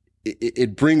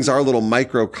it brings our little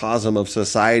microcosm of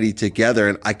society together.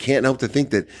 And I can't help to think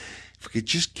that if we could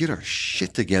just get our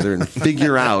shit together and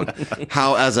figure out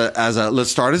how as a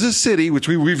let's start as a city, which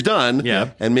we've done,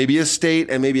 and maybe a state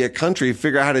and maybe a country,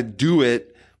 figure out how to do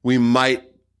it, we might,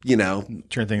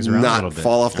 turn things around a little bit. Not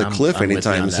fall off the cliff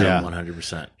anytime soon.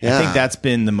 100%. Yeah. I think that's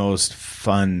been the most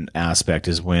fun aspect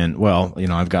is when,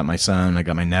 I've got my son, I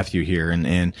got my nephew here,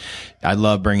 and I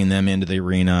love bringing them into the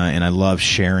arena, and I love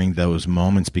sharing those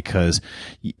moments because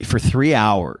for 3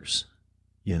 hours,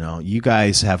 you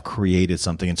guys have created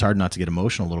something. It's hard not to get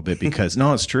emotional a little bit because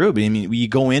no, it's true. But I mean, when you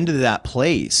go into that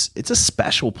place, it's a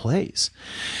special place,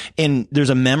 and there's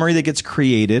a memory that gets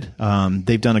created.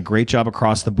 They've done a great job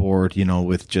across the board,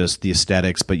 with just the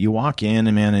aesthetics. But you walk in,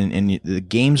 and the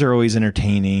games are always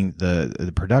entertaining.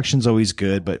 The production's always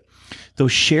good, but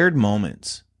those shared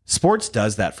moments sports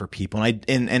does that for people.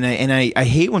 And I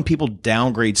hate when people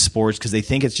downgrade sports because they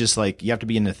think it's just like you have to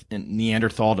be a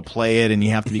Neanderthal to play it and you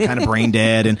have to be kind of brain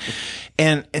dead.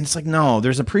 And it's like, no,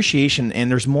 there's appreciation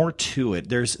and there's more to it.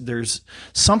 There's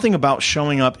something about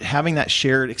showing up, having that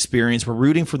shared experience. We're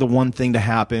rooting for the one thing to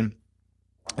happen.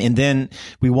 And then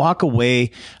we walk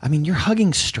away. I mean, you're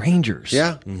hugging strangers.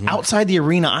 Yeah. Outside the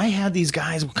arena, I had these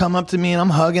guys come up to me and I'm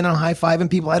hugging and high-fiving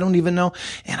people I don't even know.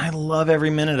 And I love every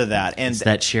minute of that. And it's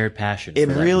that shared passion. It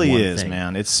for that really one is, thing.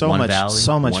 man. It's so One much valley,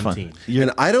 one fun. team.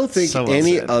 And I don't think So well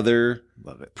any said. other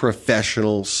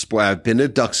professional sport. I've been to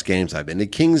Ducks games. I've been to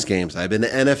Kings games. I've been to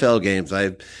NFL games.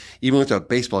 I've even went to a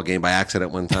baseball game by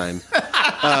accident one time.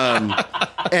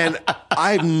 And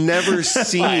I've never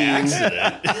seen.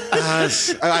 I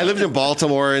lived in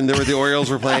Baltimore, and the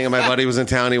Orioles were playing, and my buddy was in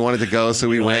town. He wanted to go, so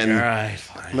we went. All And right,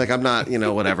 fine. I'm like, I'm not,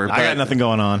 whatever. I got nothing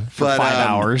going on for but, 5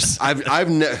 hours. I've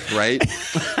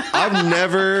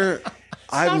never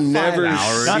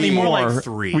Not seen. anymore. like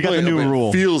 3. We got the new It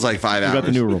rule. Feels like 5 hours. We got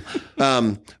the new rule.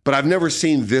 But I've never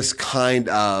seen this kind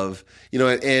of,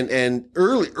 and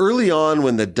early on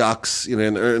when the Ducks, in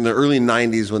the early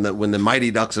 90s when the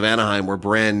Mighty Ducks of Anaheim were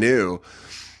brand new,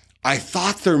 I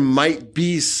thought there might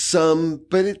be some,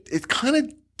 but it kind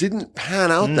of didn't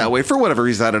pan out that way for whatever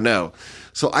reason. I don't know.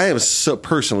 So I am so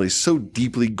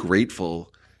deeply grateful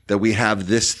that we have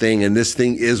this thing, and this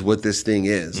thing is what this thing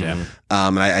is. Yeah.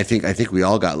 And I think we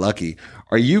all got lucky.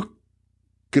 Are you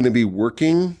going to be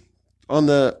working on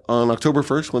October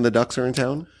 1st when the Ducks are in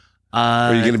town? Or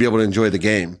are you going to be able to enjoy the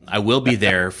game? I will be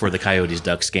there for the Coyotes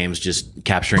Ducks games, just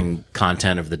capturing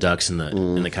content of the Ducks and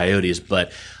the Coyotes.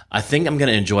 But I think I'm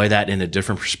going to enjoy that in a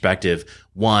different perspective.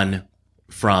 One,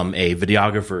 from a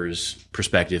videographer's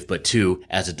perspective, but 2,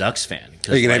 as a Ducks fan.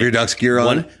 Are you going to have your Ducks gear on?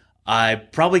 One, I'm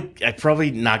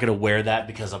probably not going to wear that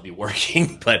because I'll be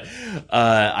working, but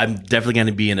I'm definitely going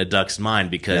to be in a Ducks mind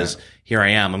because here I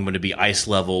am. I'm going to be ice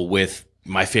level with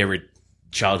my favorite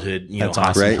childhood,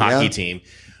 hockey team.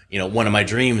 One of my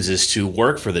dreams is to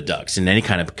work for the Ducks in any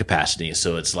kind of capacity.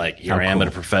 So it's like here I am at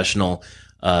a professional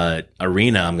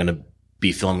arena. I'm going to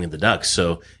be filming the Ducks.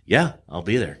 So yeah, I'll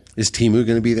be there. Is Timu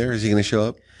going to be there? Is he going to show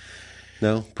up?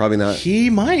 No, probably not. He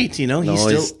might.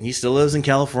 He still lives in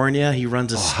California. He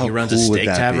runs a steak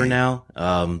tavern now.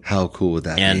 How cool would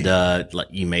that be? And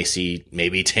you may see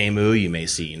maybe Temu. You may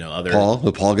see other Paul.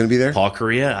 Is Paul going to be there? Paul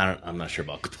Correa. I'm not sure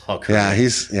about Paul Correa.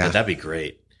 Yeah, But that'd be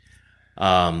great.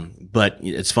 But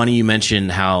it's funny you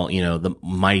mentioned how the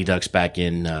Mighty Ducks back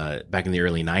in the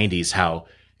early 90s, how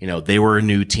they were a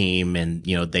new team and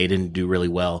they didn't do really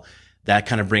well. That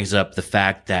kind of brings up the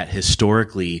fact that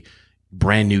historically,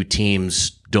 brand new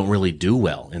teams don't really do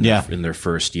well in their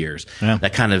first years. Yeah.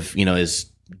 That kind of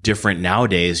is different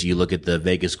nowadays. You look at the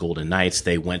Vegas Golden Knights;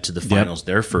 they went to the finals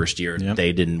their first year.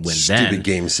 They didnn't win then. Stupid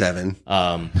Game 7.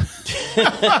 Yeah,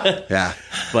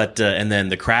 but and then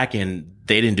the Kraken,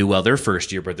 they didn't do well their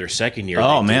first year, but their second year,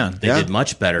 they did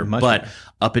much better. But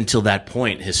up until that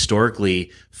point,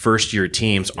 historically, first year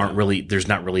teams aren't really. There's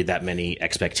not really that many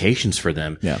expectations for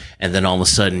them. Yeah. And then all of a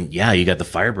sudden, you got the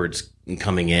Firebirds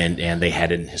coming in, and they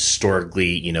had an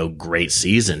historically, great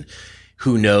season.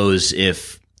 Who knows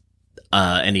if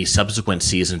any subsequent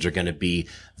seasons are going to be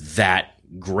that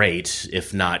great,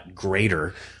 if not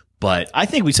greater. But I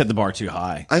think we set the bar too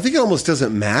high. I think it almost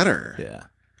doesn't matter. Yeah.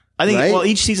 I think,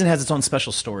 each season has its own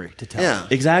special story to tell. Yeah,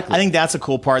 exactly. I think that's a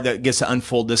cool part that gets to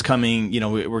unfold this coming,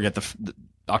 we get the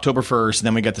October 1st, and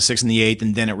then we got the 6th and the 8th,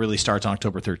 and then it really starts on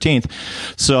October 13th.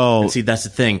 So, and see, that's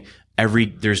the thing.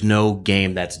 There's no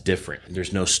game that's different.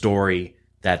 There's no story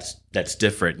that's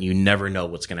different. You never know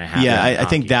what's going to happen. Yeah, I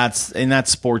think that's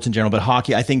sports in general, but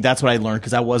hockey, I think that's what I learned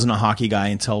because I wasn't a hockey guy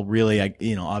until really,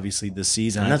 obviously this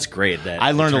season. And that's great. That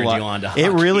I learned a lot. You on to hockey.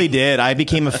 It really did. I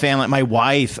became a fan. Like my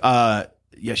wife,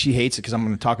 she hates it because I'm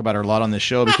going to talk about her a lot on this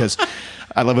show because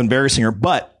I love embarrassing her.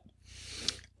 But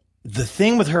the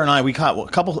thing with her and I, we caught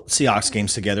a couple Seahawks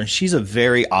games together, and she's a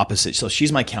very opposite. So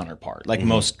she's my counterpart, like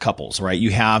most couples, right?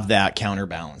 You have that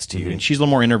counterbalance to you. And she's a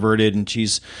little more introverted and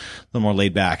she's a little more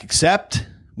laid back, except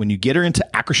when you get her into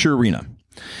Acrisure Arena.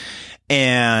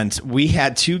 And we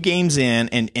had 2 games in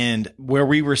and where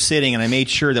we were sitting, and I made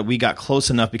sure that we got close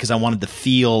enough because I wanted the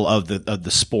feel of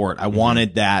the sport. I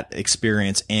wanted that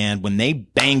experience. And when they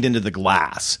banged into the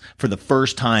glass for the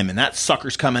first time and that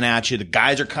sucker's coming at you, the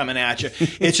guys are coming at you,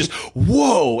 it's just,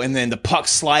 whoa. And then the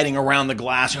puck's sliding around the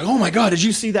glass. You're like, oh my God, did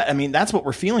you see that? I mean, that's what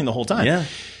we're feeling the whole time. Yeah.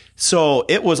 So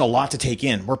it was a lot to take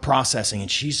in. We're processing and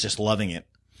she's just loving it.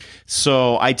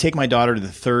 So I take my daughter to the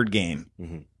 3rd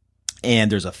game.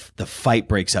 and the fight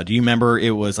breaks out. Do you remember?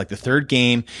 It was like the third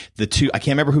game. I can't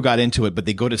remember who got into it, but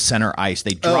they go to center ice.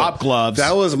 They drop gloves.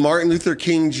 That was Martin Luther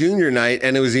King Jr. night,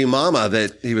 and it was Imama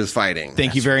that he was fighting.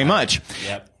 Thank you very much.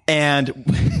 Yep. And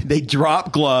they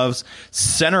drop gloves,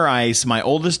 center ice. My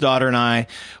oldest daughter and I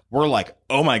were like,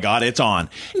 oh my God, it's on.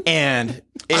 And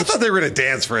I thought they were going to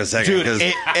dance for a second. Dude,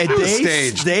 it was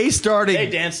staged. They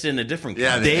danced in a different club.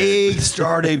 Yeah, they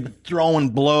started throwing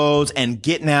blows and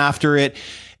getting after it.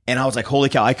 And I was like, holy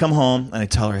cow. I come home and I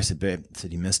tell her, I said, babe,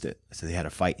 you missed it. I said, they had a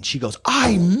fight. And she goes,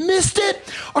 I missed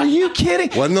it? Are you kidding?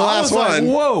 Wasn't the last one.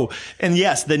 Like, whoa. And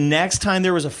yes, the next time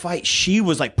there was a fight, she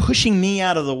was like pushing me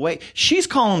out of the way. She's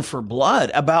calling for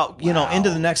blood about, into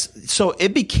the next. So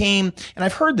it became, and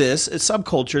I've heard this, it's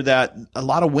subculture that a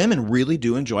lot of women really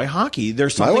do enjoy hockey.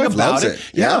 There's something My wife about loves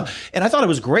it. Yeah. And I thought it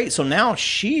was great. So now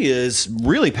she is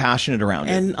really passionate around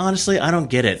it. And honestly, I don't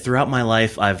get it. Throughout my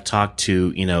life, I've talked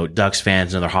to, Ducks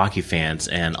fans and other hockey fans,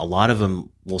 and a lot of them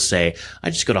will say, I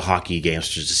just go to hockey games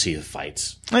just to see the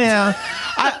fights. Yeah.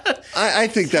 I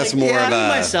think that's more of a...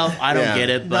 myself, I don't get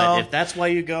it, but No. if that's why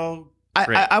you go...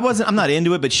 I'm not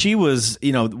into it, but she was,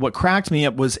 what cracked me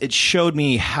up was it showed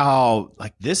me how,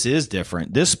 like, this is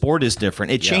different. This sport is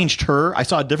different. It changed her. I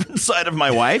saw a different side of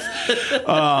my wife.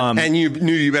 And you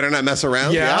knew you better not mess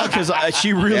around? Yeah, because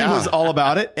she really was all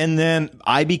about it. And then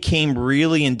I became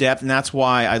really in depth, and that's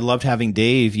why I loved having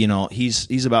Dave.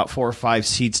 He's about 4 or 5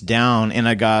 seats down, and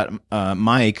I got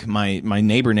Mike, my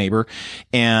neighbor,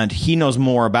 and he knows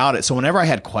more about it. So whenever I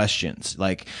had questions,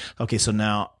 like, okay, so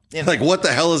now... Like, what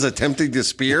the hell is attempting to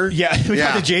spear? Yeah, we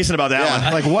talked to Jason about that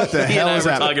one. Like, what the hell is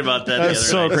that? Talking about that. That's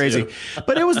so crazy.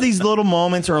 But it was these little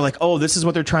moments where, like, oh, this is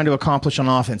what they're trying to accomplish on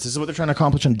offense. This is what they're trying to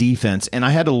accomplish on defense. And I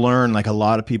had to learn, like a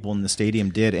lot of people in the stadium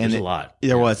did. And There's a lot.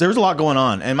 There was a lot going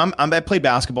on. And I played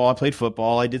basketball. I played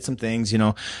football. I did some things. I'm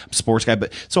a sports guy.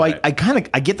 But so I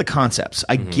get the concepts.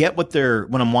 I get what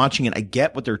when I'm watching it. I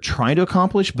get what they're trying to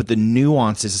accomplish. But the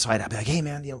nuances. So I'd be like, hey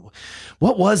man,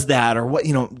 what was that? Or what?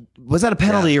 Was that a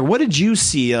penalty? Or what did you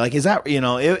see? Like, is that,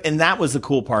 and that was the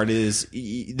cool part is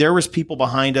there was people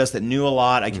behind us that knew a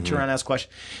lot. I could turn around and ask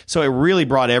questions. So it really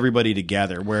brought everybody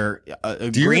together where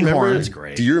Greenhorn is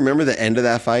great. Do you remember the end of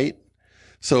that fight?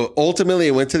 So ultimately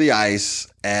it went to the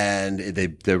ice and the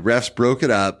refs broke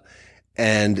it up.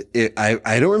 And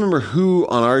I don't remember who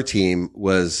on our team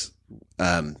was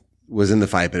in the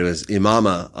fight, but it was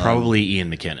Imama. Probably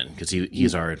Ian McKinnon, because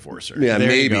he's our enforcer. Yeah,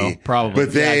 There you maybe. go. Probably.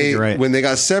 But Yeah, you're right. when they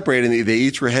got separated, they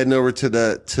each were heading over to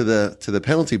the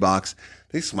penalty box.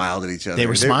 They smiled at each other. They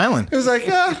were smiling. It was like,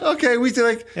 okay, we did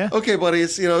like, Yeah. okay, buddy,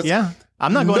 it's Yeah.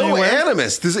 I'm not going no anywhere.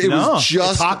 animus. It No, was it's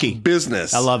just hockey.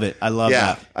 business. I love it. I love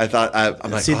Yeah, that. I thought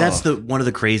I'm like, See, that's oh. one of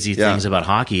the crazy things about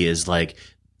hockey is like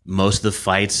most of the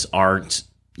fights aren't,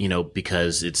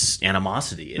 because it's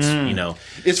animosity. It's,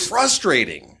 It's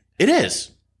frustrating it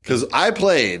is. because I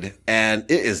played and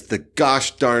it is the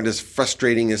gosh darndest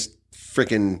frustratingest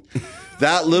freaking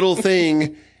that little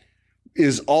thing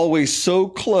is always so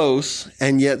close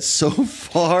and yet so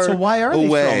far. So why are they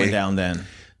away. throwing down then?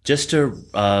 Just to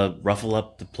ruffle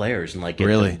up the players and like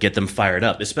Really? get them fired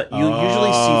up. You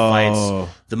usually see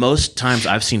fights. The most times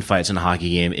I've seen fights in a hockey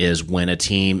game is when a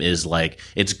team is like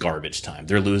it's garbage time.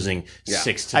 They're losing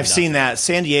 6-0. I've seen that.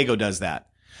 San Diego does that.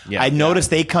 Yeah. I noticed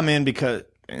they come in because,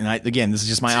 and again, this is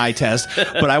just my eye test,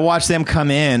 but I watch them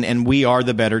come in and we are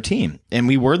the better team. And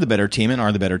we were the better team and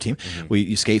are the better team.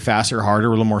 You skate faster, harder, a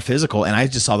little more physical. And I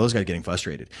just saw those guys getting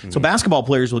frustrated. So basketball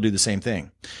players will do the same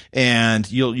thing.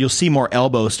 And you'll see more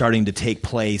elbows starting to take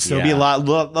place. There'll be a lot,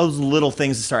 those little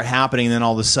things that start happening. And then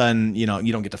all of a sudden, you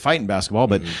don't get to fight in basketball.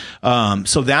 But,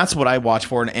 so that's what I watch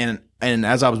for. And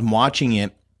as I was watching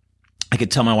it, I could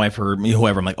tell my wife or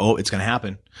whoever, I'm like, oh, it's going to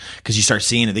happen. Because you start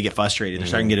seeing it, they get frustrated. They're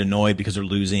starting to get annoyed because they're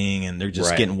losing and they're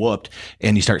just getting whooped.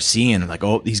 And you start seeing, like,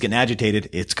 oh, he's getting agitated.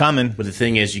 It's coming. But the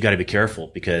thing is, you got to be careful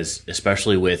because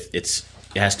especially with it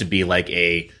has to be like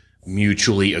a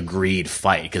mutually agreed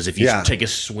fight. Because if you take a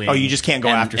swing, Oh, you just can't go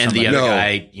after and somebody. the other No.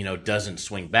 guy, doesn't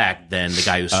swing back, then the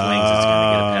guy who swings is going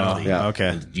to get a penalty. Yeah, okay.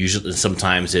 And usually,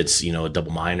 sometimes it's a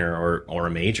double minor or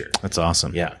a major. That's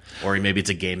awesome. Yeah, or maybe it's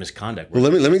a game misconduct. Well,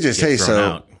 let me just say, thrown so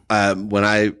out. when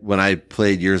I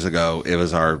played years ago, it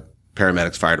was our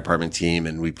paramedics fire department team,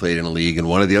 and we played in a league, and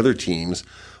one of the other teams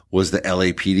was the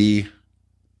LAPD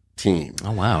team.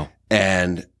 Oh wow!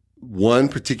 And one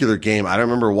particular game, I don't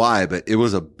remember why, but it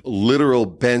was a literal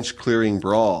bench clearing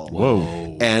brawl.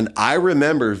 Whoa. And I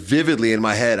remember vividly in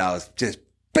my head, I was just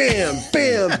bam,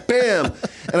 bam, bam.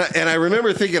 And I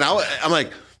remember thinking, I'm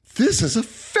like, this is a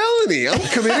felony. I'm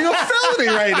committing a felony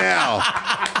right now.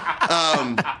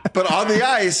 But on the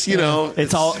ice,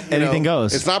 it's all anything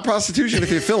goes. It's not prostitution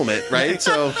if you film it, right?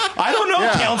 So I don't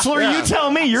know, counselor. You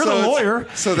tell me. You're the lawyer.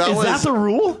 So is that the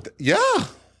rule? Yeah.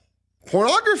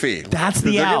 Pornography. That's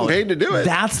the They're out. getting paid to do it.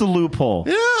 That's the loophole.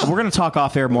 Yeah. We're going to talk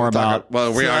off air more about.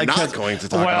 We are not going to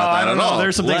talk about that I don't at know. all.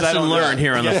 There's some things I Lesson don't learned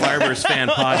here on the Firebirds Fan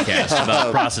Podcast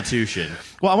about prostitution.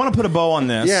 Well, I want to put a bow on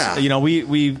this. Yeah.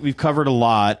 We've covered a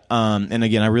lot. And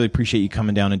again, I really appreciate you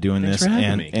coming down and doing this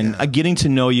and getting to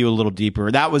know you a little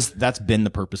deeper. That's been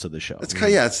the purpose of the show.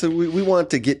 So we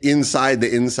want to get inside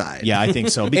the inside. Yeah, I think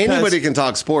so. Because anybody can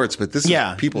talk sports, but this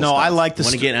is people. No, stuff. I like this.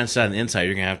 When you get inside and inside,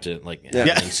 you're going to have to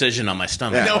have an incision on my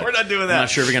stomach. No, we're not doing that. I'm not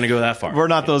sure we're going to go that far. We're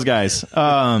not those guys.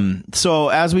 So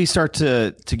as we start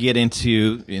to get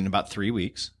into in about 3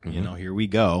 weeks, here we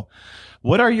go.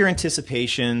 What are your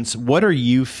anticipations? What are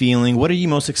you feeling? What are you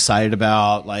most excited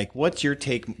about? Like, what's your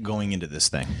take going into this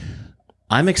thing?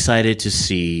 I'm excited to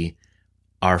see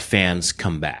our fans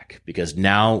come back because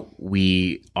now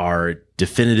we are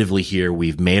definitively here.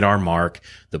 We've made our mark.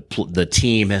 The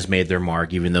team has made their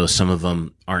mark, even though some of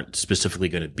them aren't specifically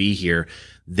going to be here.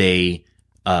 They've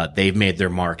made their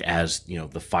mark as, the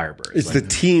Firebirds. It's the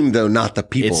team, though, not the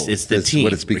people. It's the team.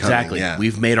 What it's becoming. Exactly. Yeah.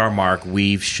 We've made our mark.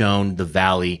 We've shown the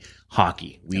Valley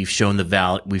hockey. We've shown the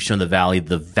Valley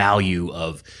the value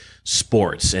of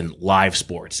sports and live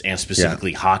sports, and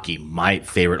specifically hockey, my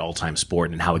favorite all-time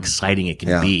sport, and how exciting it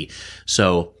can be.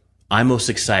 So I'm most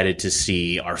excited to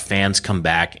see our fans come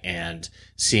back and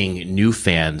seeing new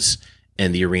fans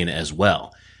in the arena as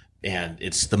well. And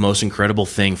it's the most incredible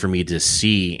thing for me to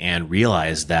see and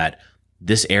realize that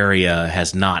this area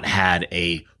has not had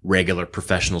a regular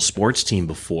professional sports team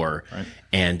before. Right.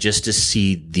 And just to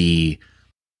see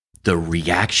the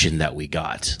reaction that we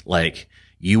got, like,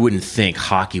 you wouldn't think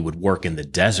hockey would work in the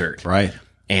desert. Right.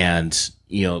 And,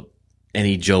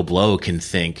 any Joe Blow can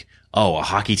think, oh, a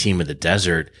hockey team in the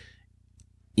desert,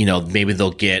 maybe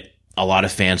they'll get a lot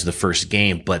of fans the first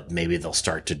game, but maybe they'll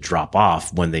start to drop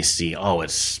off when they see, oh,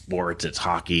 it's sports, it's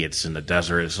hockey, it's in the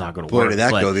desert, it's not going to work. Boy, did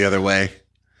that go the other way.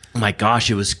 My gosh,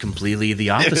 it was completely the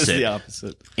opposite. It was the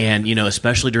opposite. And,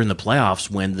 especially during the playoffs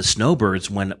when the Snowbirds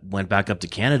went back up to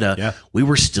Canada, we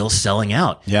were still selling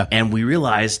out. Yeah. And we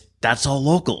realized that's all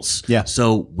locals. Yeah.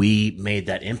 So we made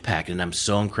that impact, and I'm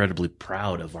so incredibly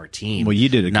proud of our team. Well, you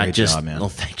did a great job, man. Well,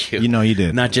 thank you. You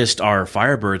did. Not just our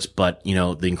Firebirds, but,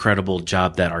 the incredible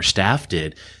job that our staff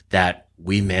did, that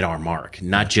we made our mark,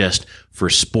 not just for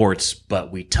sports,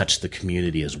 but we touched the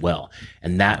community as well.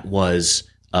 And that was,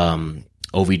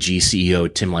 OVG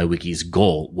CEO Tim Lewicki's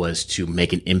goal, was to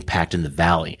make an impact in the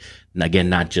Valley. And again,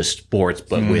 not just sports,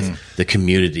 but with the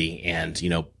community and,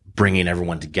 bringing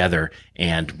everyone together.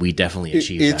 And we definitely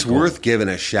achieved that It's goal. worth giving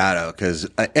a shout out because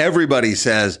everybody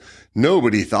says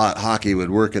nobody thought hockey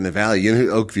would work in the Valley. You know who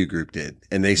Oakview Group did,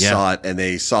 and they saw it, and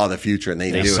they saw the future, and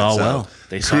they knew it. saw So well.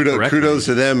 They saw correctly. Kudos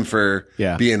to them for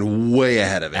being way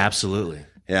ahead of it. Absolutely.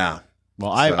 Yeah.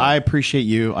 Well, I appreciate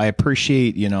you. I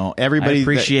appreciate, everybody. I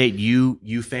appreciate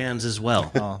you fans as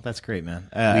well. Oh, that's great, man.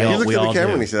 He looked at the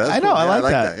camera when he said that. I know. I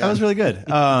like that. Yeah. That was really good.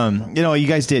 You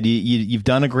guys did. You've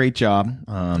done a great job.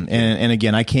 And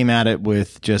again, I came at it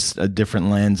with just a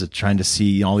different lens of trying to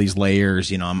see all these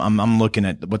layers. I'm looking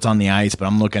at what's on the ice, but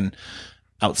I'm looking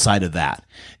outside of that.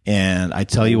 And I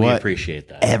tell you we what, appreciate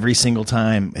that. Every single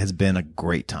time has been a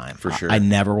great time. For sure. I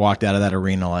never walked out of that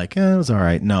arena like, it was all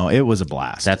right. No, it was a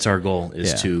blast. That's our goal,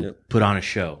 is to put on a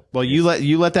show. Well, you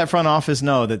let that front office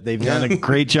know that they've done a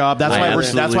great job.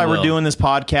 That's why we're doing this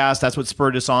podcast. That's what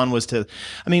spurred us on, was to,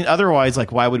 otherwise,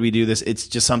 like, why would we do this? It's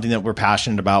just something that we're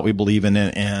passionate about. We believe in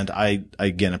it. And I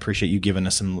again appreciate you giving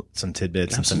us some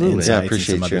tidbits and some insights. Yeah, I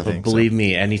appreciate and some you. other things. Believe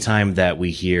me, anytime that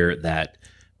we hear that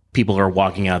people are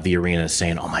walking out of the arena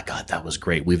saying, "Oh my God, that was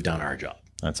great. We've done our job."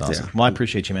 That's awesome. Well, I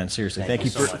appreciate you, man. Seriously. Thank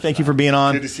you for being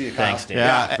on. Good to see you, Kyle. Thanks, Dan.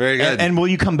 Yeah, very good. And will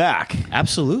you come back?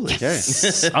 Absolutely.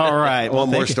 All right. I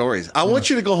want more stories. I want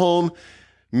you to go home,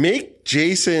 make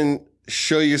Jason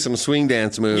show you some swing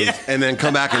dance moves, and then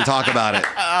come back and talk about it.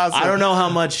 I don't know how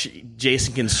much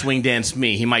Jason can swing dance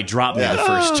me. He might drop me the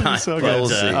first time. So but good. we'll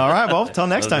see. All right. Well, till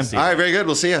next time. see. All right, very good.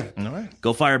 We'll see you. All right.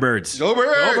 Go Firebirds. Go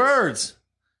Birds! Go Birds!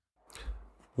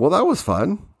 Well, that was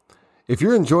fun. If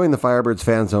you're enjoying the Firebirds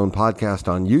Fan Zone podcast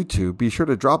on YouTube, be sure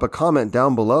to drop a comment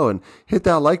down below and hit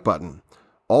that like button.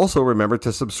 Also, remember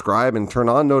to subscribe and turn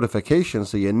on notifications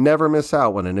so you never miss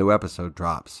out when a new episode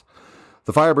drops.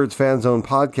 The Firebirds Fan Zone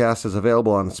podcast is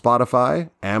available on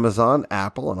Spotify, Amazon,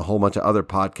 Apple, and a whole bunch of other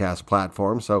podcast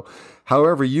platforms. So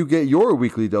however you get your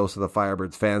weekly dose of the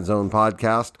Firebirds Fan Zone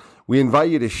podcast, we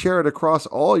invite you to share it across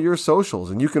all your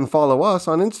socials. And you can follow us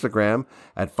on Instagram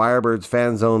at Firebirds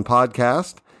Fan Zone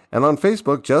Podcast. And on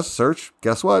Facebook, just search,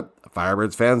 guess what?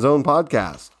 Firebirds Fan Zone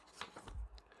podcast.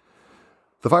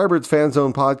 The Firebirds Fan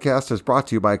Zone podcast is brought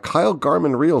to you by Kyle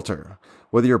Garman Realtor.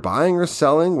 Whether you're buying or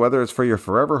selling, whether it's for your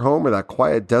forever home or that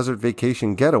quiet desert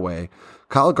vacation getaway,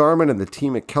 Kyle Garman and the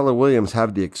team at Keller Williams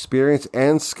have the experience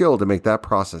and skill to make that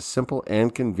process simple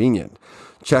and convenient.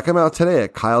 Check them out today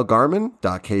at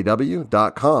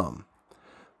kylegarman.kw.com.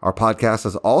 Our podcast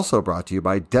is also brought to you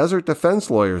by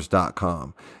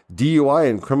DesertDefenseLawyers.com, DUI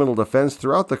and criminal defense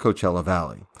throughout the Coachella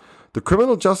Valley. The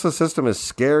criminal justice system is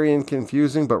scary and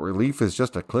confusing, but relief is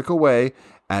just a click away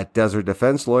at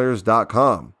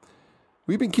DesertDefenseLawyers.com.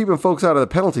 We've been keeping folks out of the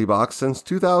penalty box since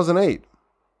 2008.